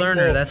 well, you're a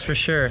learner, more. That's for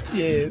sure.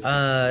 Yes.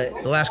 The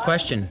last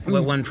question.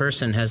 What one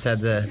person has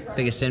had the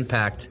biggest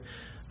impact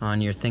on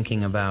your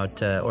thinking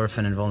about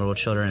orphan and vulnerable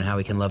children and how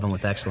we can love them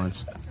with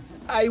excellence?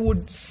 I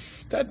would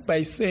start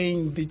by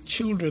saying the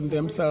children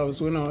themselves,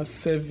 when I was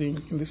serving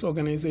in this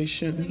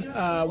organization,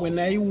 when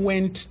I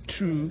went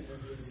to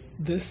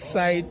this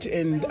site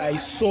and I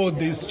saw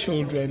these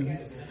children,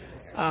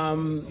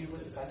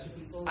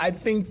 I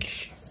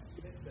think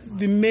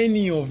the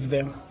many of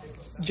them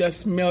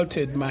just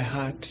melted my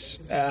heart.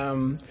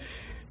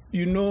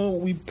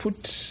 We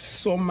put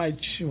so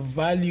much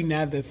value in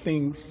other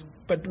things,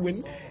 but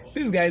when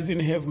these guys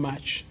didn't have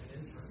much,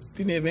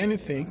 didn't have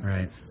anything,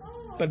 right?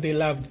 But they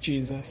loved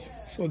Jesus.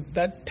 So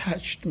that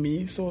touched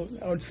me. So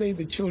I would say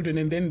the children,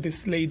 and then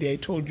this lady I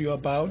told you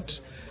about.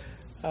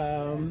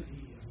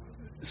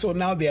 So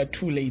now there are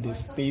two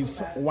ladies.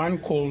 There's one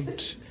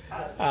called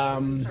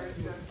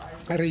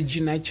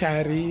Regina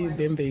Chari,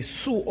 then there's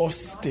Sue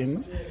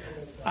Austin.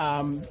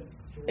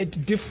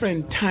 At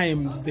different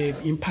times, they've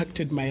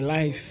impacted my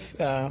life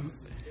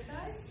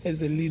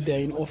as a leader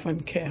in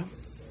orphan care.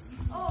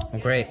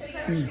 Well, great.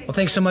 Well,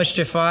 thanks so much,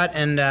 Jephat.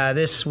 And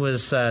this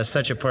was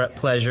such a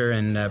pleasure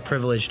and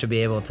privilege to be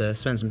able to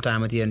spend some time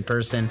with you in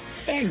person.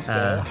 Thanks,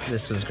 bro.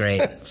 This was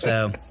great.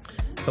 So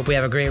hope we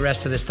have a great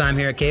rest of this time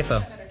here at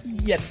CAFO.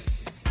 Yes.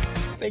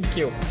 Thank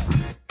you.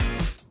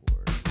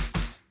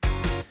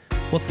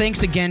 Well,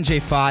 thanks again,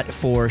 Jephat,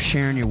 for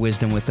sharing your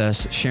wisdom with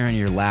us, sharing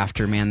your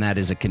laughter. Man, that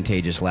is a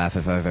contagious laugh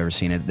if I've ever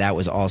seen it. That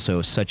was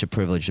also such a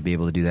privilege to be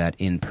able to do that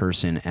in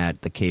person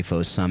at the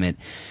CAFO Summit.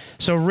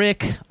 So,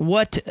 Rick,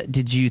 what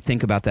did you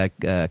think about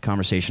that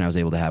conversation I was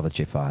able to have with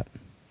Jephat?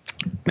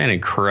 Man,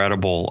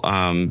 incredible.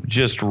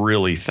 Just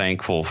really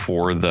thankful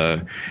for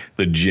the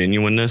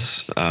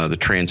genuineness, the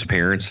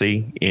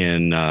transparency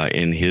in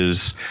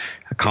his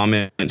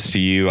comments to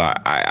you.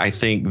 I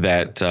think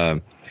that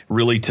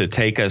really to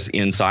take us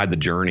inside the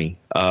journey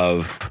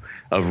of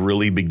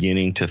really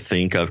beginning to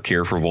think of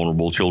care for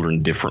vulnerable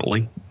children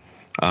differently,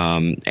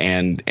 and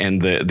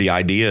the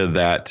idea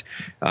that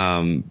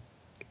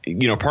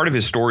part of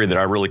his story that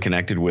I really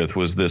connected with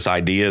was this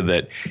idea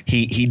that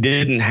he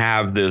didn't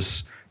have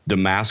this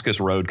Damascus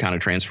Road kind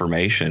of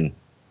transformation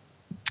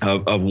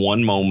of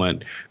one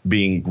moment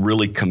being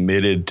really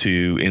committed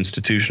to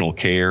institutional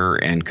care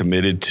and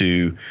committed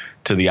to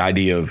the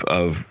idea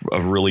of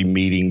really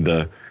meeting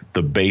the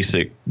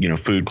basic,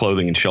 food,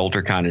 clothing, and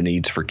shelter kind of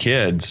needs for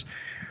kids.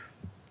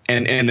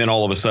 And then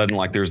all of a sudden,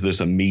 like, there's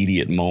this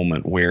immediate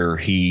moment where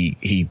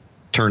he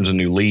turns a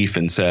new leaf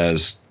and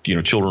says,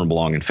 children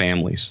belong in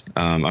families.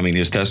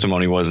 His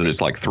testimony was that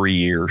it's like 3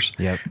 years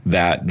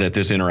that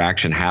this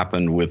interaction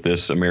happened with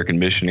this American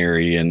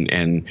missionary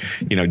and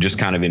just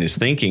kind of in his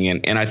thinking.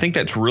 And I think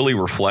that's really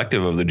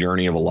reflective of the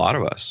journey of a lot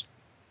of us,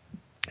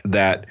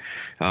 that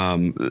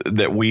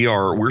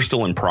we're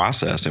still in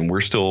process, and we're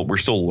still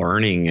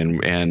learning,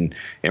 and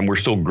we're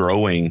still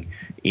growing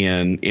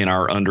in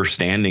our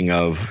understanding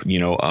of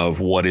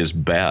what is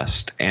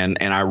best. And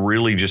I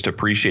really just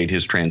appreciate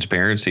his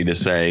transparency to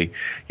say,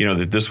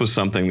 that this was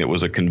something that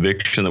was a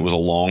conviction that was a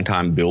long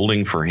time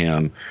building for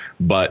him.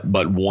 But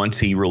once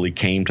he really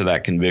came to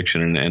that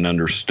conviction and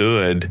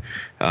understood,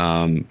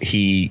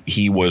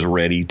 he was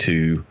ready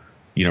to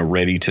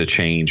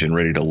change and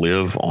ready to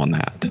live on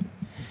that.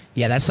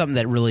 Yeah, that's something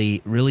that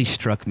really, really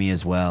struck me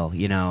as well,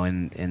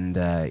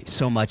 and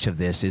so much of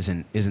this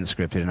isn't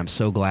scripted, and I'm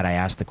so glad I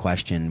asked the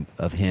question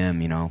of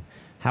him,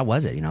 how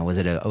was it? Was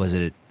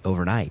it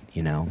overnight?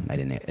 I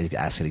didn't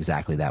ask it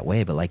exactly that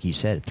way, but like you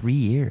said, 3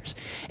 years.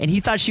 And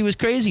he thought she was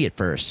crazy at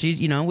first,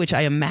 which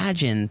I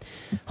imagine,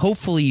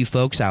 hopefully you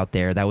folks out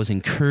there, that was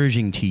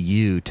encouraging to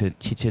you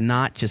to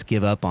not just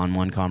give up on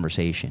one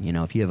conversation.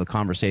 If you have a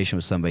conversation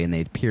with somebody and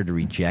they appear to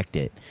reject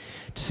it,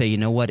 to say,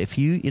 if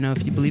you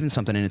believe in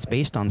something and it's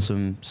based on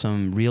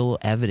some real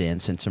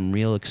evidence and some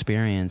real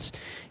experience,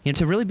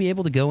 to really be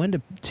able to go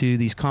into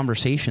these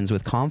conversations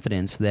with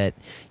confidence that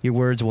your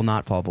words will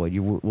not fall void,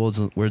 your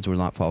words will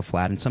not fall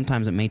flat, and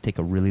sometimes it may take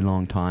a really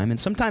long time, and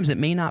sometimes it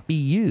may not be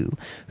you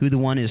who's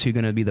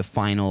going to be the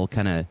final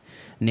kind of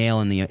nail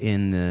in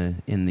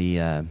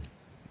the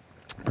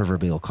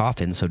proverbial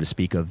coffin, so to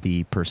speak, of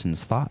the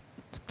person's thought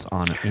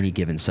on any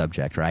given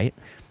subject, right?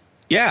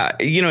 Yeah,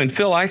 and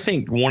Phil, I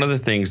think one of the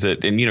things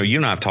that, and you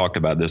and I have talked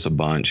about this a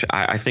bunch,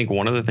 I think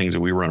one of the things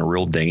that we run a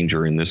real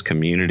danger in this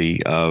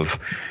community of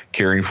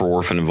caring for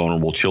orphan and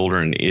vulnerable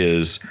children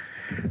is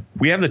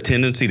we have the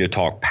tendency to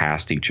talk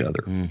past each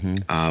other.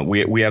 Mm-hmm.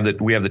 We have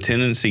the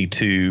tendency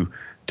to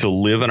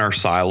live in our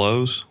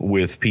silos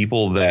with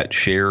people that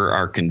share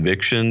our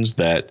convictions,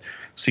 that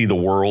see the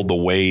world the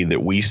way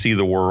that we see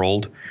the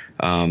world,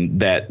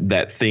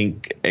 that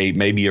think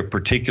maybe a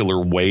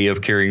particular way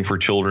of caring for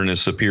children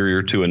is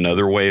superior to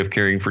another way of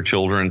caring for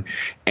children.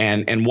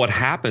 And what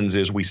happens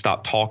is we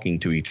stop talking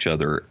to each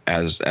other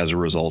as a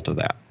result of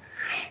that.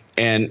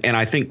 And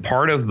I think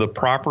part of the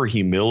proper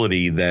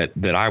humility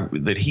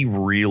that he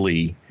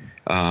really,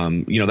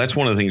 that's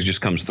one of the things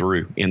just comes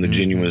through in the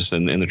genuineness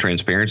and the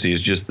transparency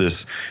is just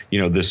this,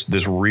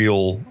 this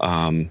real,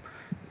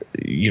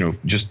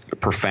 just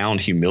profound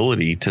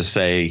humility to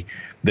say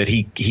that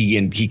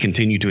he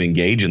continued to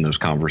engage in those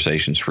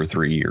conversations for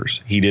 3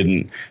 years. He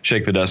didn't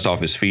shake the dust off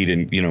his feet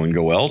and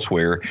go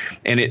elsewhere.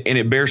 And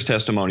it bears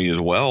testimony as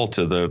well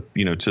to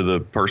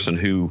the person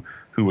who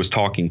was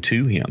talking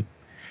to him,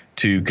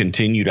 to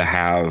continue to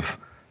have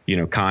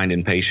kind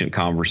and patient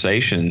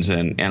conversations.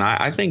 And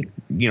I think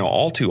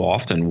all too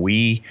often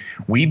we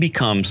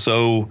become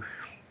so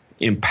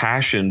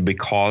impassioned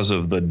because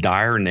of the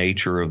dire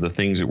nature of the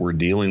things that we're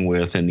dealing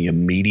with and the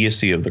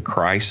immediacy of the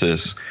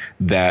crisis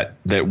that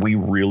we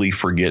really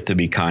forget to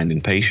be kind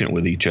and patient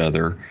with each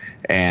other.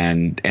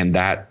 And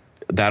that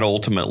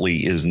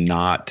ultimately is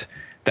not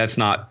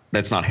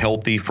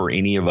healthy for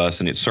any of us.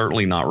 And it's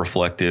certainly not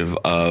reflective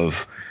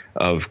of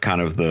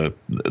kind of the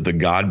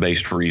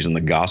God-based reason,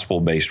 the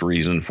gospel-based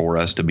reason for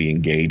us to be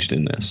engaged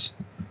in this.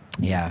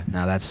 Yeah,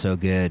 no, that's so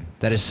good.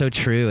 That is so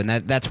true. And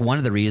that's one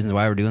of the reasons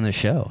why we're doing this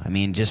show. I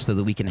mean, just so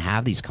that we can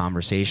have these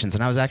conversations.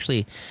 And I was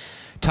actually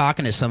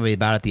talking to somebody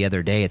about it the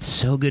other day. It's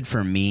so good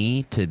for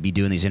me to be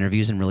doing these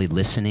interviews and really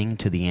listening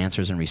to the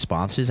answers and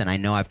responses. And I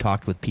know I've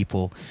talked with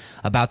people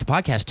about the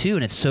podcast too.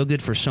 And it's so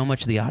good for so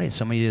much of the audience,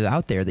 so many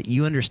out there, that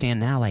you understand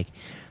now, like,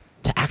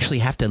 to actually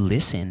have to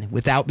listen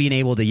without being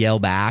able to yell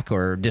back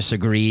or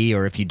disagree,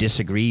 or if you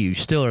disagree, you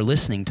still are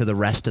listening to the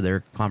rest of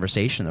their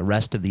conversation, the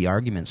rest of the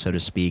argument, so to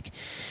speak.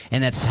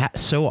 And that's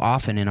so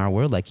often in our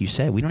world, like you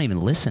said, we don't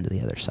even listen to the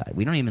other side.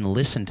 We don't even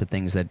listen to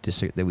things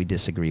that we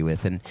disagree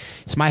with. And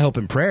it's my hope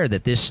and prayer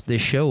that this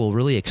show will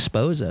really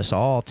expose us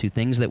all to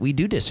things that we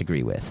do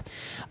disagree with,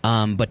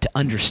 but to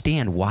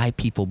understand why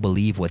people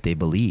believe what they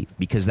believe,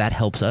 because that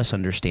helps us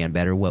understand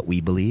better what we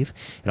believe.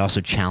 It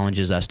also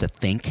challenges us to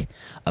think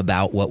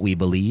about what we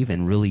believe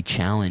and really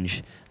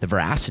challenge the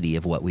veracity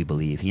of what we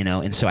believe,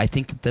 And so I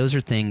think that those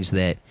are things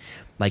that,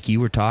 like you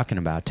were talking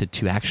about,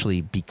 to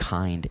actually be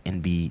kind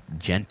and be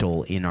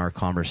gentle in our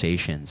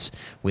conversations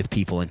with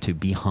people, and to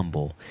be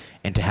humble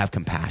and to have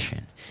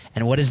compassion.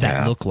 And what does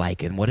that look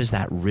like? And what does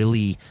that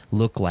really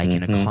look like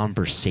in a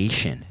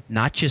conversation?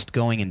 Not just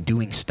going and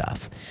doing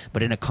stuff,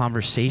 but in a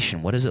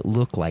conversation, what does it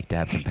look like to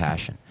have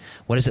compassion?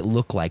 What does it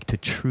look like to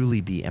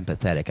truly be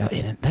empathetic?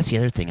 And that's the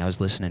other thing. I was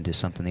listening to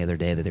something the other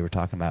day that they were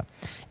talking about.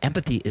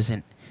 Empathy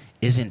isn't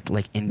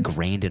like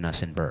ingrained in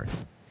us in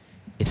birth.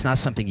 It's not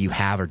something you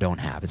have or don't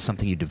have. It's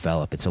something you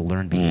develop. It's a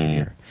learned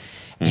behavior.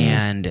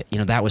 And,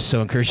 that was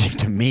so encouraging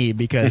to me,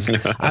 because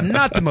I'm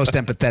not the most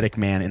empathetic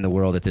man in the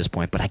world at this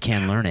point, but I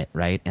can learn it,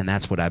 right? And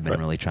that's what I've been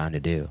really trying to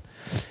do.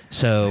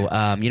 So,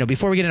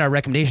 before we get into our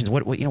recommendations,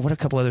 what are a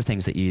couple other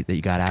things that you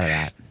got out of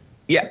that?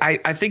 Yeah,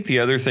 I think the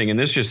other thing, and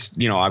this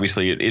just,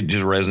 obviously it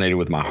just resonated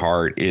with my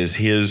heart, is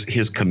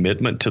his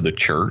commitment to the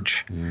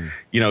church.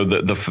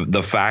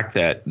 The fact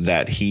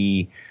that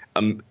he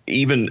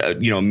even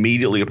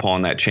immediately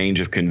upon that change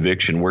of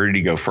conviction, where did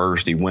he go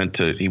first? He went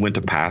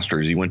to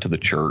pastors. He went to the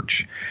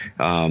church,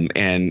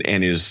 and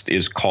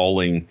is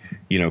calling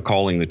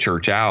the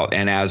church out.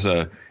 And as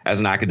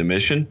an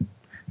academician,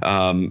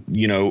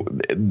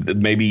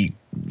 maybe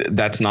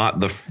that's not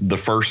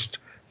the first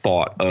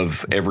thought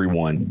of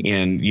everyone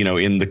in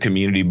the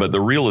community, but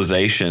the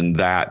realization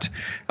that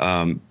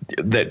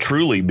that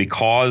truly,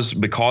 because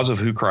of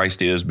who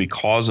Christ is,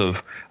 because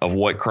of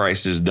what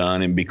Christ has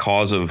done, and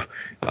because of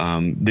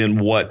then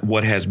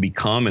what has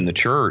become in the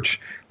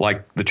church,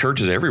 like the church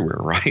is everywhere,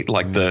 right?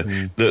 Like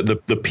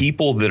the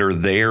people that are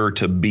there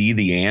to be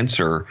the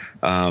answer.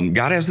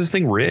 God has this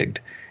thing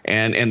rigged.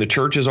 and the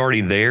church is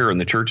already there, and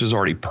the church is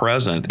already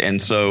present.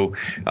 And so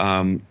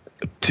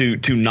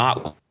to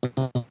not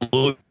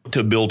look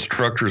to build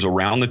structures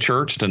around the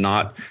church, to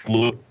not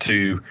look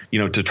to,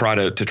 to try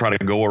to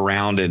go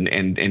around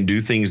and do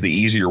things the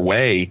easier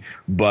way,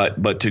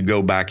 but to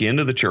go back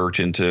into the church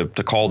and to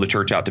call the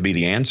church out to be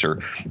the answer,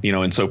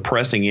 and so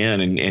pressing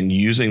in and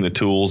using the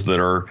tools that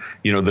are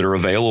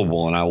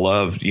available. And I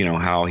loved,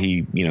 how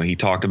he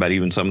talked about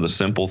even some of the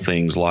simple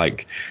things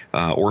like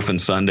Orphan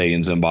Sunday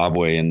in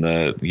Zimbabwe, and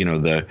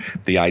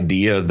the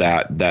idea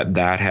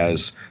that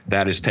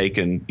has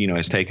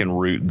taken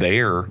root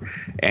there,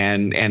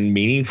 and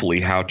meaningfully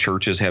how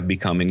churches have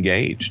become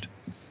engaged.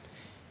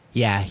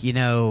 Yeah,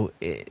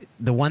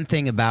 the one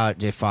thing about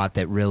Jephat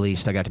that really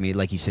stuck out to me,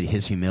 like you said,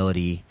 his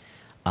humility,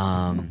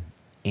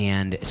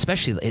 and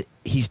especially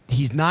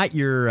he's not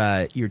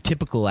your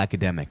typical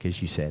academic,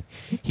 as you said.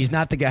 He's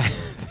not the guy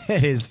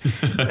that is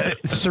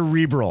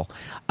cerebral.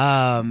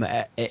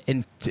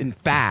 In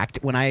fact,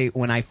 when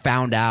I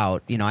found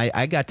out,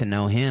 I got to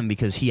know him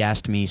because he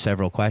asked me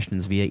several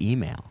questions via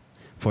email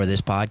for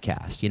this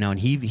podcast, and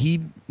he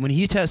when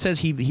he says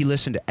he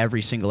listened to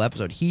every single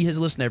episode, he has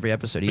listened to every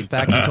episode. In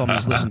fact, he told me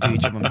he's listened to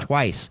each of them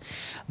twice,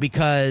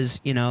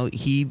 because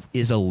he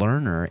is a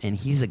learner, and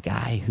he's a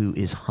guy who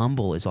is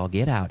humble as all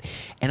get out.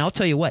 And I'll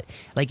tell you what,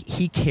 like,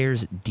 he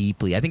cares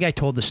deeply. I think I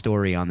told the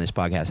story on this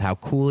podcast how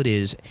cool it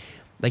is.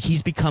 Like,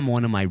 he's become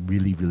one of my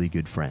really, really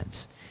good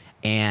friends,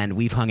 and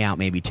we've hung out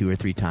maybe 2 or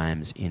 3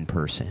 times in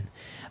person,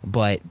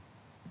 but.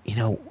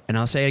 And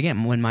I'll say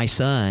again, when my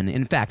son,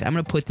 in fact, I'm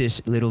going to put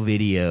this little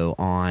video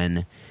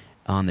on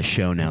the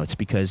show notes,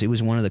 because it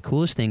was one of the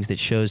coolest things that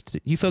shows to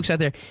you folks out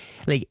there.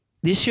 Like,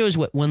 this shows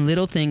what one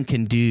little thing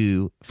can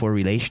do for a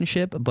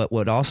relationship, but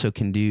what also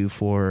can do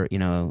for,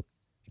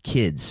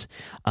 kids.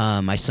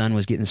 My son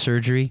was getting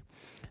surgery.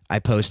 I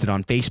posted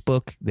on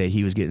Facebook that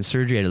he was getting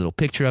surgery. I had a little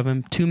picture of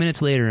him. 2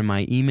 minutes later, in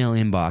my email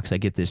inbox, I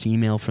get this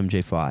email from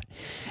Jephat,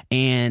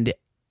 and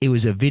it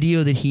was a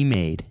video that he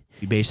made.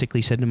 He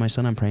basically said to my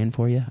son, "I'm praying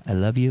for you. I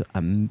love you.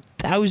 I'm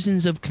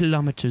thousands of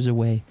kilometers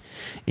away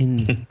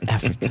in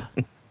Africa."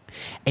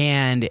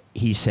 And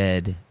he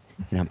said,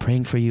 "I'm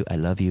praying for you. I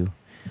love you."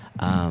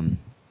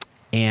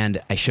 And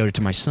I showed it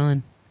to my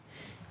son.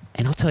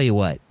 And I'll tell you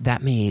what,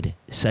 that made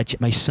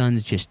my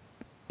son's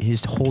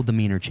his whole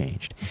demeanor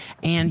changed.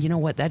 And you know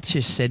what? That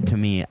just said to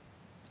me,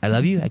 I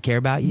love you. I care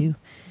about you.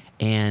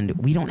 And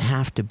we don't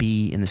have to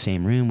be in the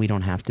same room. We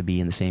don't have to be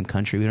in the same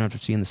country. We don't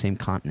have to be in the same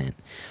continent.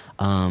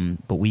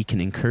 But we can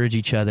encourage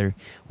each other.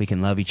 We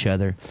can love each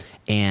other.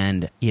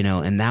 And,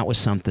 and that was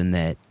something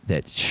that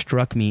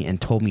struck me and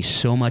told me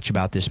so much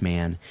about this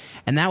man.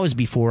 And that was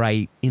before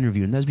I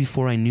interviewed him. That was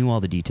before I knew all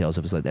the details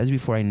of his life. That was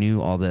before I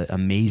knew all the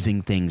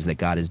amazing things that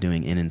God is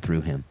doing in and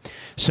through him.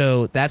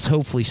 So that's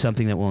hopefully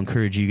something that will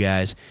encourage you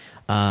guys.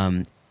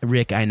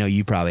 Rick, I know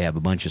you probably have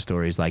a bunch of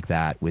stories like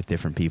that with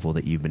different people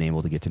that you've been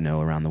able to get to know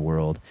around the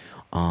world.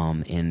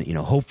 And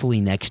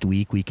hopefully next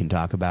week we can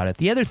talk about it.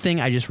 The other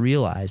thing I just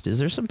realized is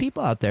there's some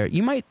people out there,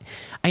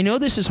 I know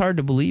this is hard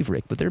to believe,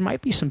 Rick, but there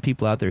might be some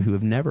people out there who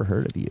have never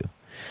heard of you,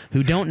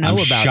 who don't know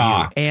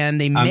about you,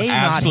 and they may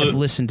not have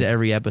listened to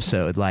every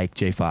episode like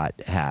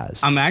Jephat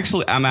has. I'm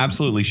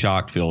absolutely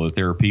shocked, Phil, that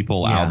there are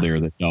people out there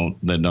that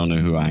don't know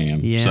who I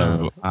am. Yeah.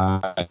 So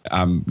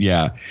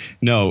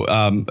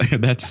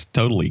that's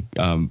totally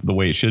the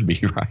way it should be,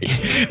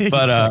 right?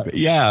 But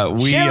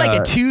we share like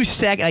a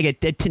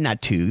 2-second,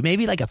 not two,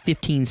 maybe like a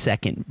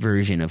 15-second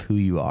version of who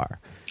you are.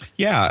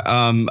 Yeah,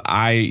 I'm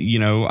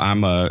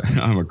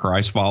a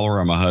Christ follower.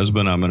 I'm a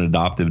husband. I'm an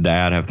adoptive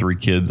dad. I have 3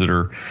 kids that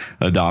are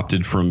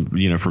adopted from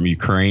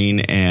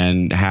Ukraine,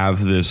 and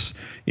have this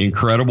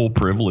incredible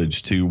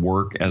privilege to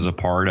work as a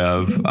part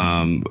of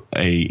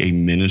a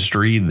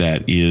ministry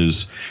that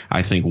is,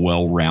 I think,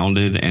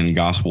 well-rounded and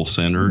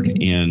gospel-centered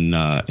in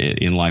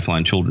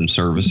Lifeline Children's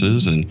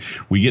Services. And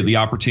we get the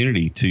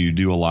opportunity to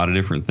do a lot of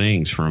different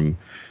things, from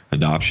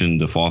adoption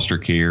to foster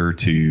care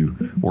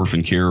to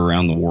orphan care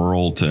around the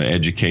world to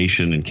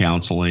education and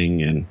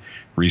counseling and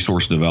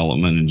resource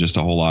development and just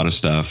a whole lot of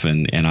stuff.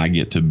 And I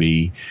get to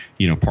be,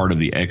 part of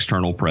the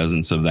external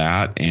presence of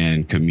that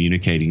and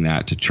communicating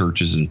that to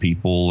churches and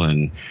people,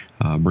 and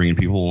bringing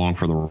people along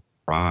for the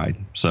ride.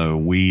 So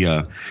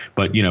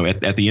but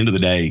at the end of the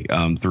day,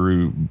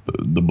 through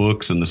the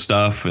books and the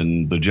stuff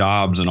and the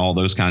jobs and all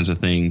those kinds of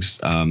things,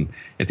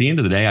 at the end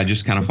of the day, I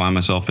just kind of find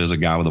myself as a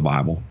guy with a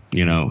Bible,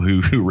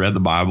 who read the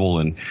Bible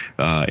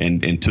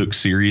and took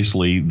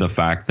seriously the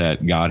fact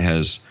that God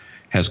has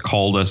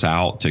called us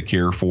out to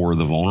care for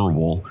the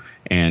vulnerable,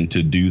 and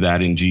to do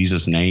that in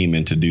Jesus' name,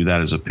 and to do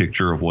that as a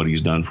picture of what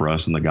he's done for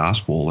us in the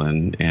gospel.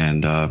 And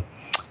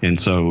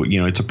so,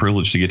 it's a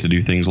privilege to get to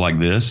do things like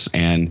this,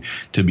 and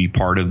to be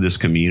part of this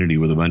community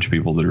with a bunch of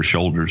people that are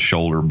shoulder to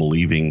shoulder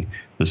believing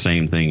the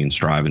same thing and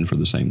striving for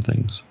the same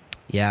things.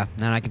 Yeah,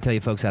 and I can tell you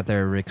folks out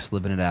there, Rick's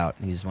living it out.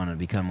 He's wanted to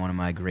become one of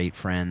my great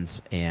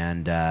friends,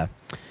 and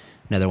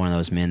another one of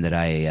those men that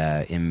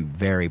I am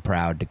very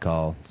proud to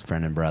call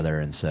friend and brother.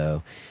 And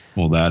so,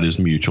 well, that is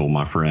mutual,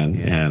 my friend,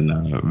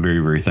 and very,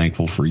 very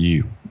thankful for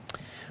you.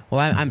 Well,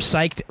 I'm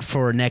psyched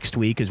for next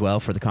week as well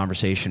for the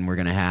conversation we're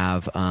going to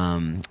have.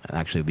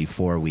 Actually,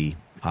 before we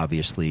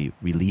obviously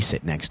release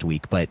it next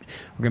week, but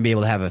we're going to be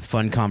able to have a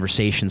fun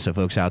conversation. So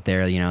folks out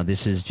there,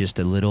 this is just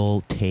a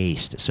little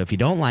taste. So if you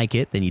don't like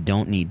it, then you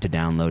don't need to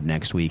download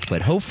next week,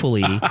 but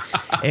hopefully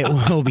it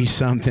will be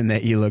something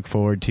that you look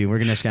forward to. We're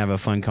just going to have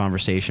a fun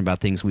conversation about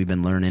things we've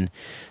been learning,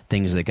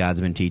 things that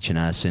God's been teaching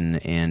us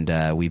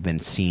and we've been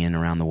seeing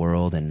around the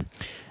world and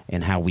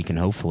how we can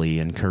hopefully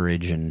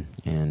encourage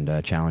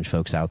and challenge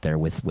folks out there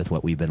with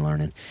what we've been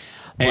learning.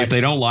 Hey, if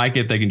they don't like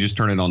it, they can just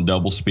turn it on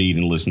double speed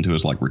and listen to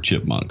us like we're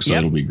chipmunks. So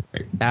it'll be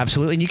great.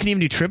 Absolutely. And you can even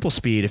do triple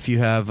speed if you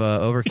have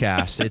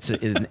Overcast.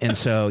 And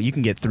so you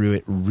can get through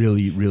it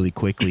really, really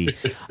quickly.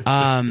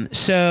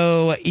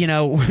 So,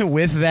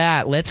 with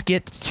that, let's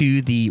get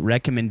to the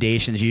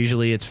recommendations.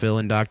 Usually it's Phil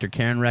and Dr.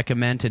 Karen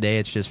recommend. Today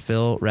it's just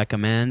Phil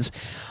recommends.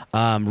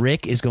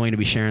 Rick is going to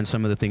be sharing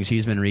some of the things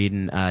he's been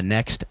reading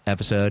next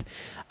episode.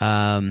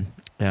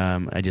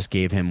 I just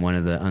gave him one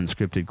of the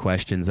unscripted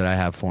questions that I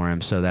have for him,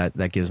 so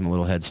that gives him a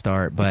little head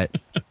start. But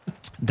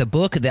the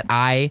book that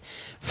I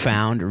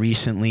found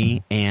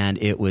recently, and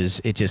it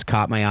just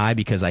caught my eye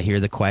because I hear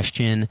the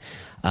question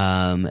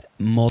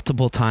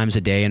multiple times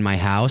a day in my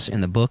house,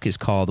 and the book is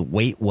called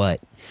Wait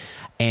What?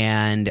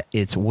 And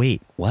it's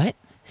Wait What?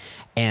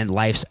 And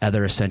Life's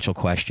Other Essential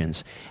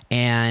Questions.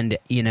 And,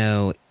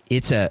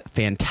 it's a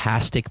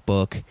fantastic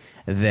book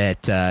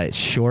that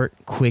short,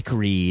 quick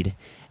read,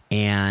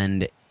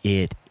 and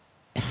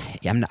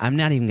I'm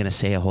not even going to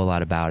say a whole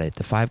lot about it.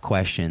 The 5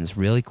 questions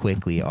really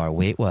quickly are: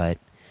 wait, what?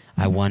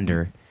 I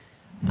wonder.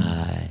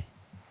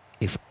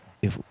 If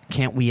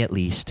can't we at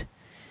least?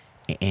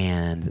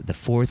 And the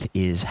 4th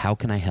is how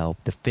can I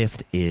help? The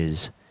 5th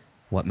is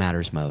what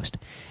matters most.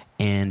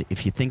 And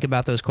if you think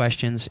about those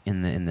questions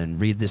and then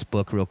read this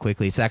book real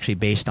quickly, it's actually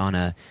based on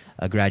a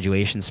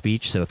graduation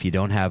speech. So if you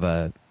don't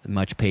have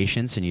much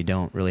patience and you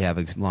don't really have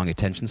a long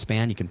attention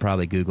span, you can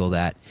probably Google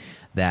that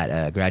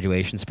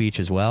graduation speech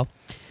as well.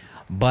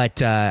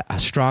 But I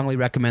strongly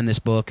recommend this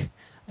book,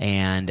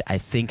 and I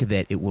think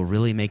that it will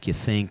really make you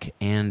think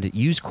and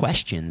use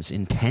questions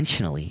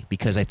intentionally,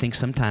 because I think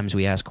sometimes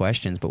we ask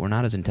questions, but we're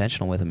not as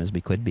intentional with them as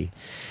we could be.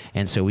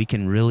 And so we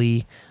can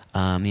really,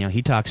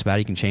 he talks about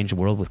you can change the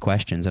world with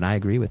questions, and I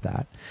agree with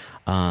that,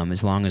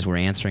 as long as we're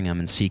answering them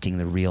and seeking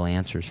the real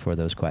answers for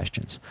those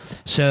questions.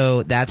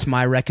 So that's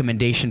my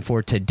recommendation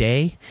for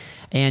today.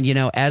 And,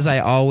 as I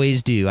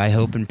always do, I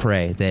hope and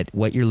pray that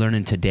what you're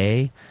learning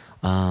today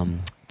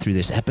through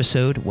this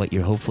episode, what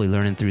you're hopefully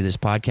learning through this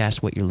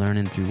podcast, what you're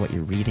learning through what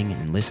you're reading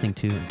and listening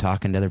to and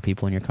talking to other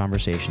people in your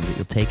conversations, that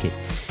you'll take it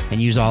and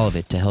use all of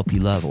it to help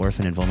you love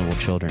orphan and vulnerable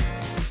children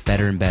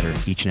better and better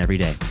each and every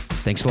day.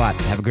 Thanks a lot.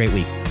 Have a great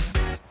week.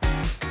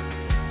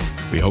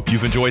 We hope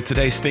you've enjoyed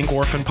today's Think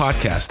Orphan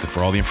podcast.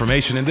 For all the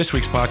information in this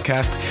week's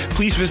podcast,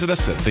 please visit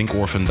us at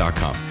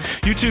thinkorphan.com.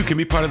 You too can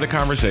be part of the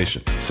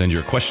conversation. Send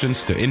your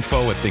questions to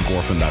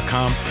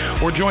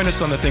info@thinkorphan.com or join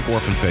us on the Think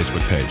Orphan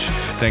Facebook page.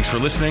 Thanks for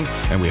listening,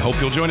 and we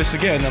hope you'll join us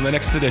again on the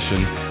next edition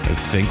of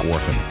Think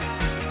Orphan.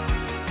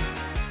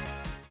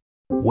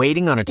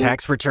 Waiting on a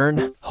tax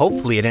return?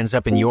 Hopefully it ends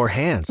up in your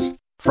hands.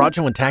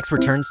 Fraudulent tax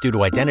returns due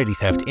to identity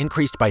theft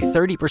increased by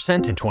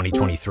 30% in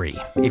 2023.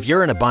 If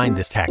you're in a bind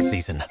this tax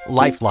season,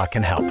 LifeLock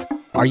can help.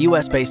 Our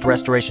U.S.-based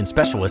restoration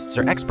specialists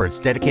are experts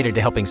dedicated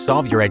to helping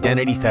solve your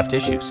identity theft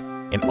issues.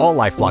 And all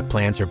LifeLock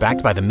plans are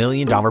backed by the $1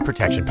 Million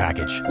Protection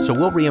Package. So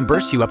we'll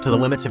reimburse you up to the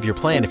limits of your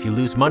plan if you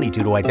lose money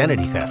due to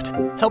identity theft.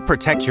 Help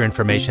protect your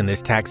information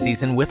this tax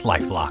season with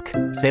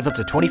LifeLock. Save up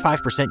to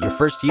 25% your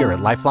first year at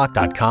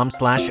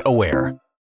LifeLock.com/aware.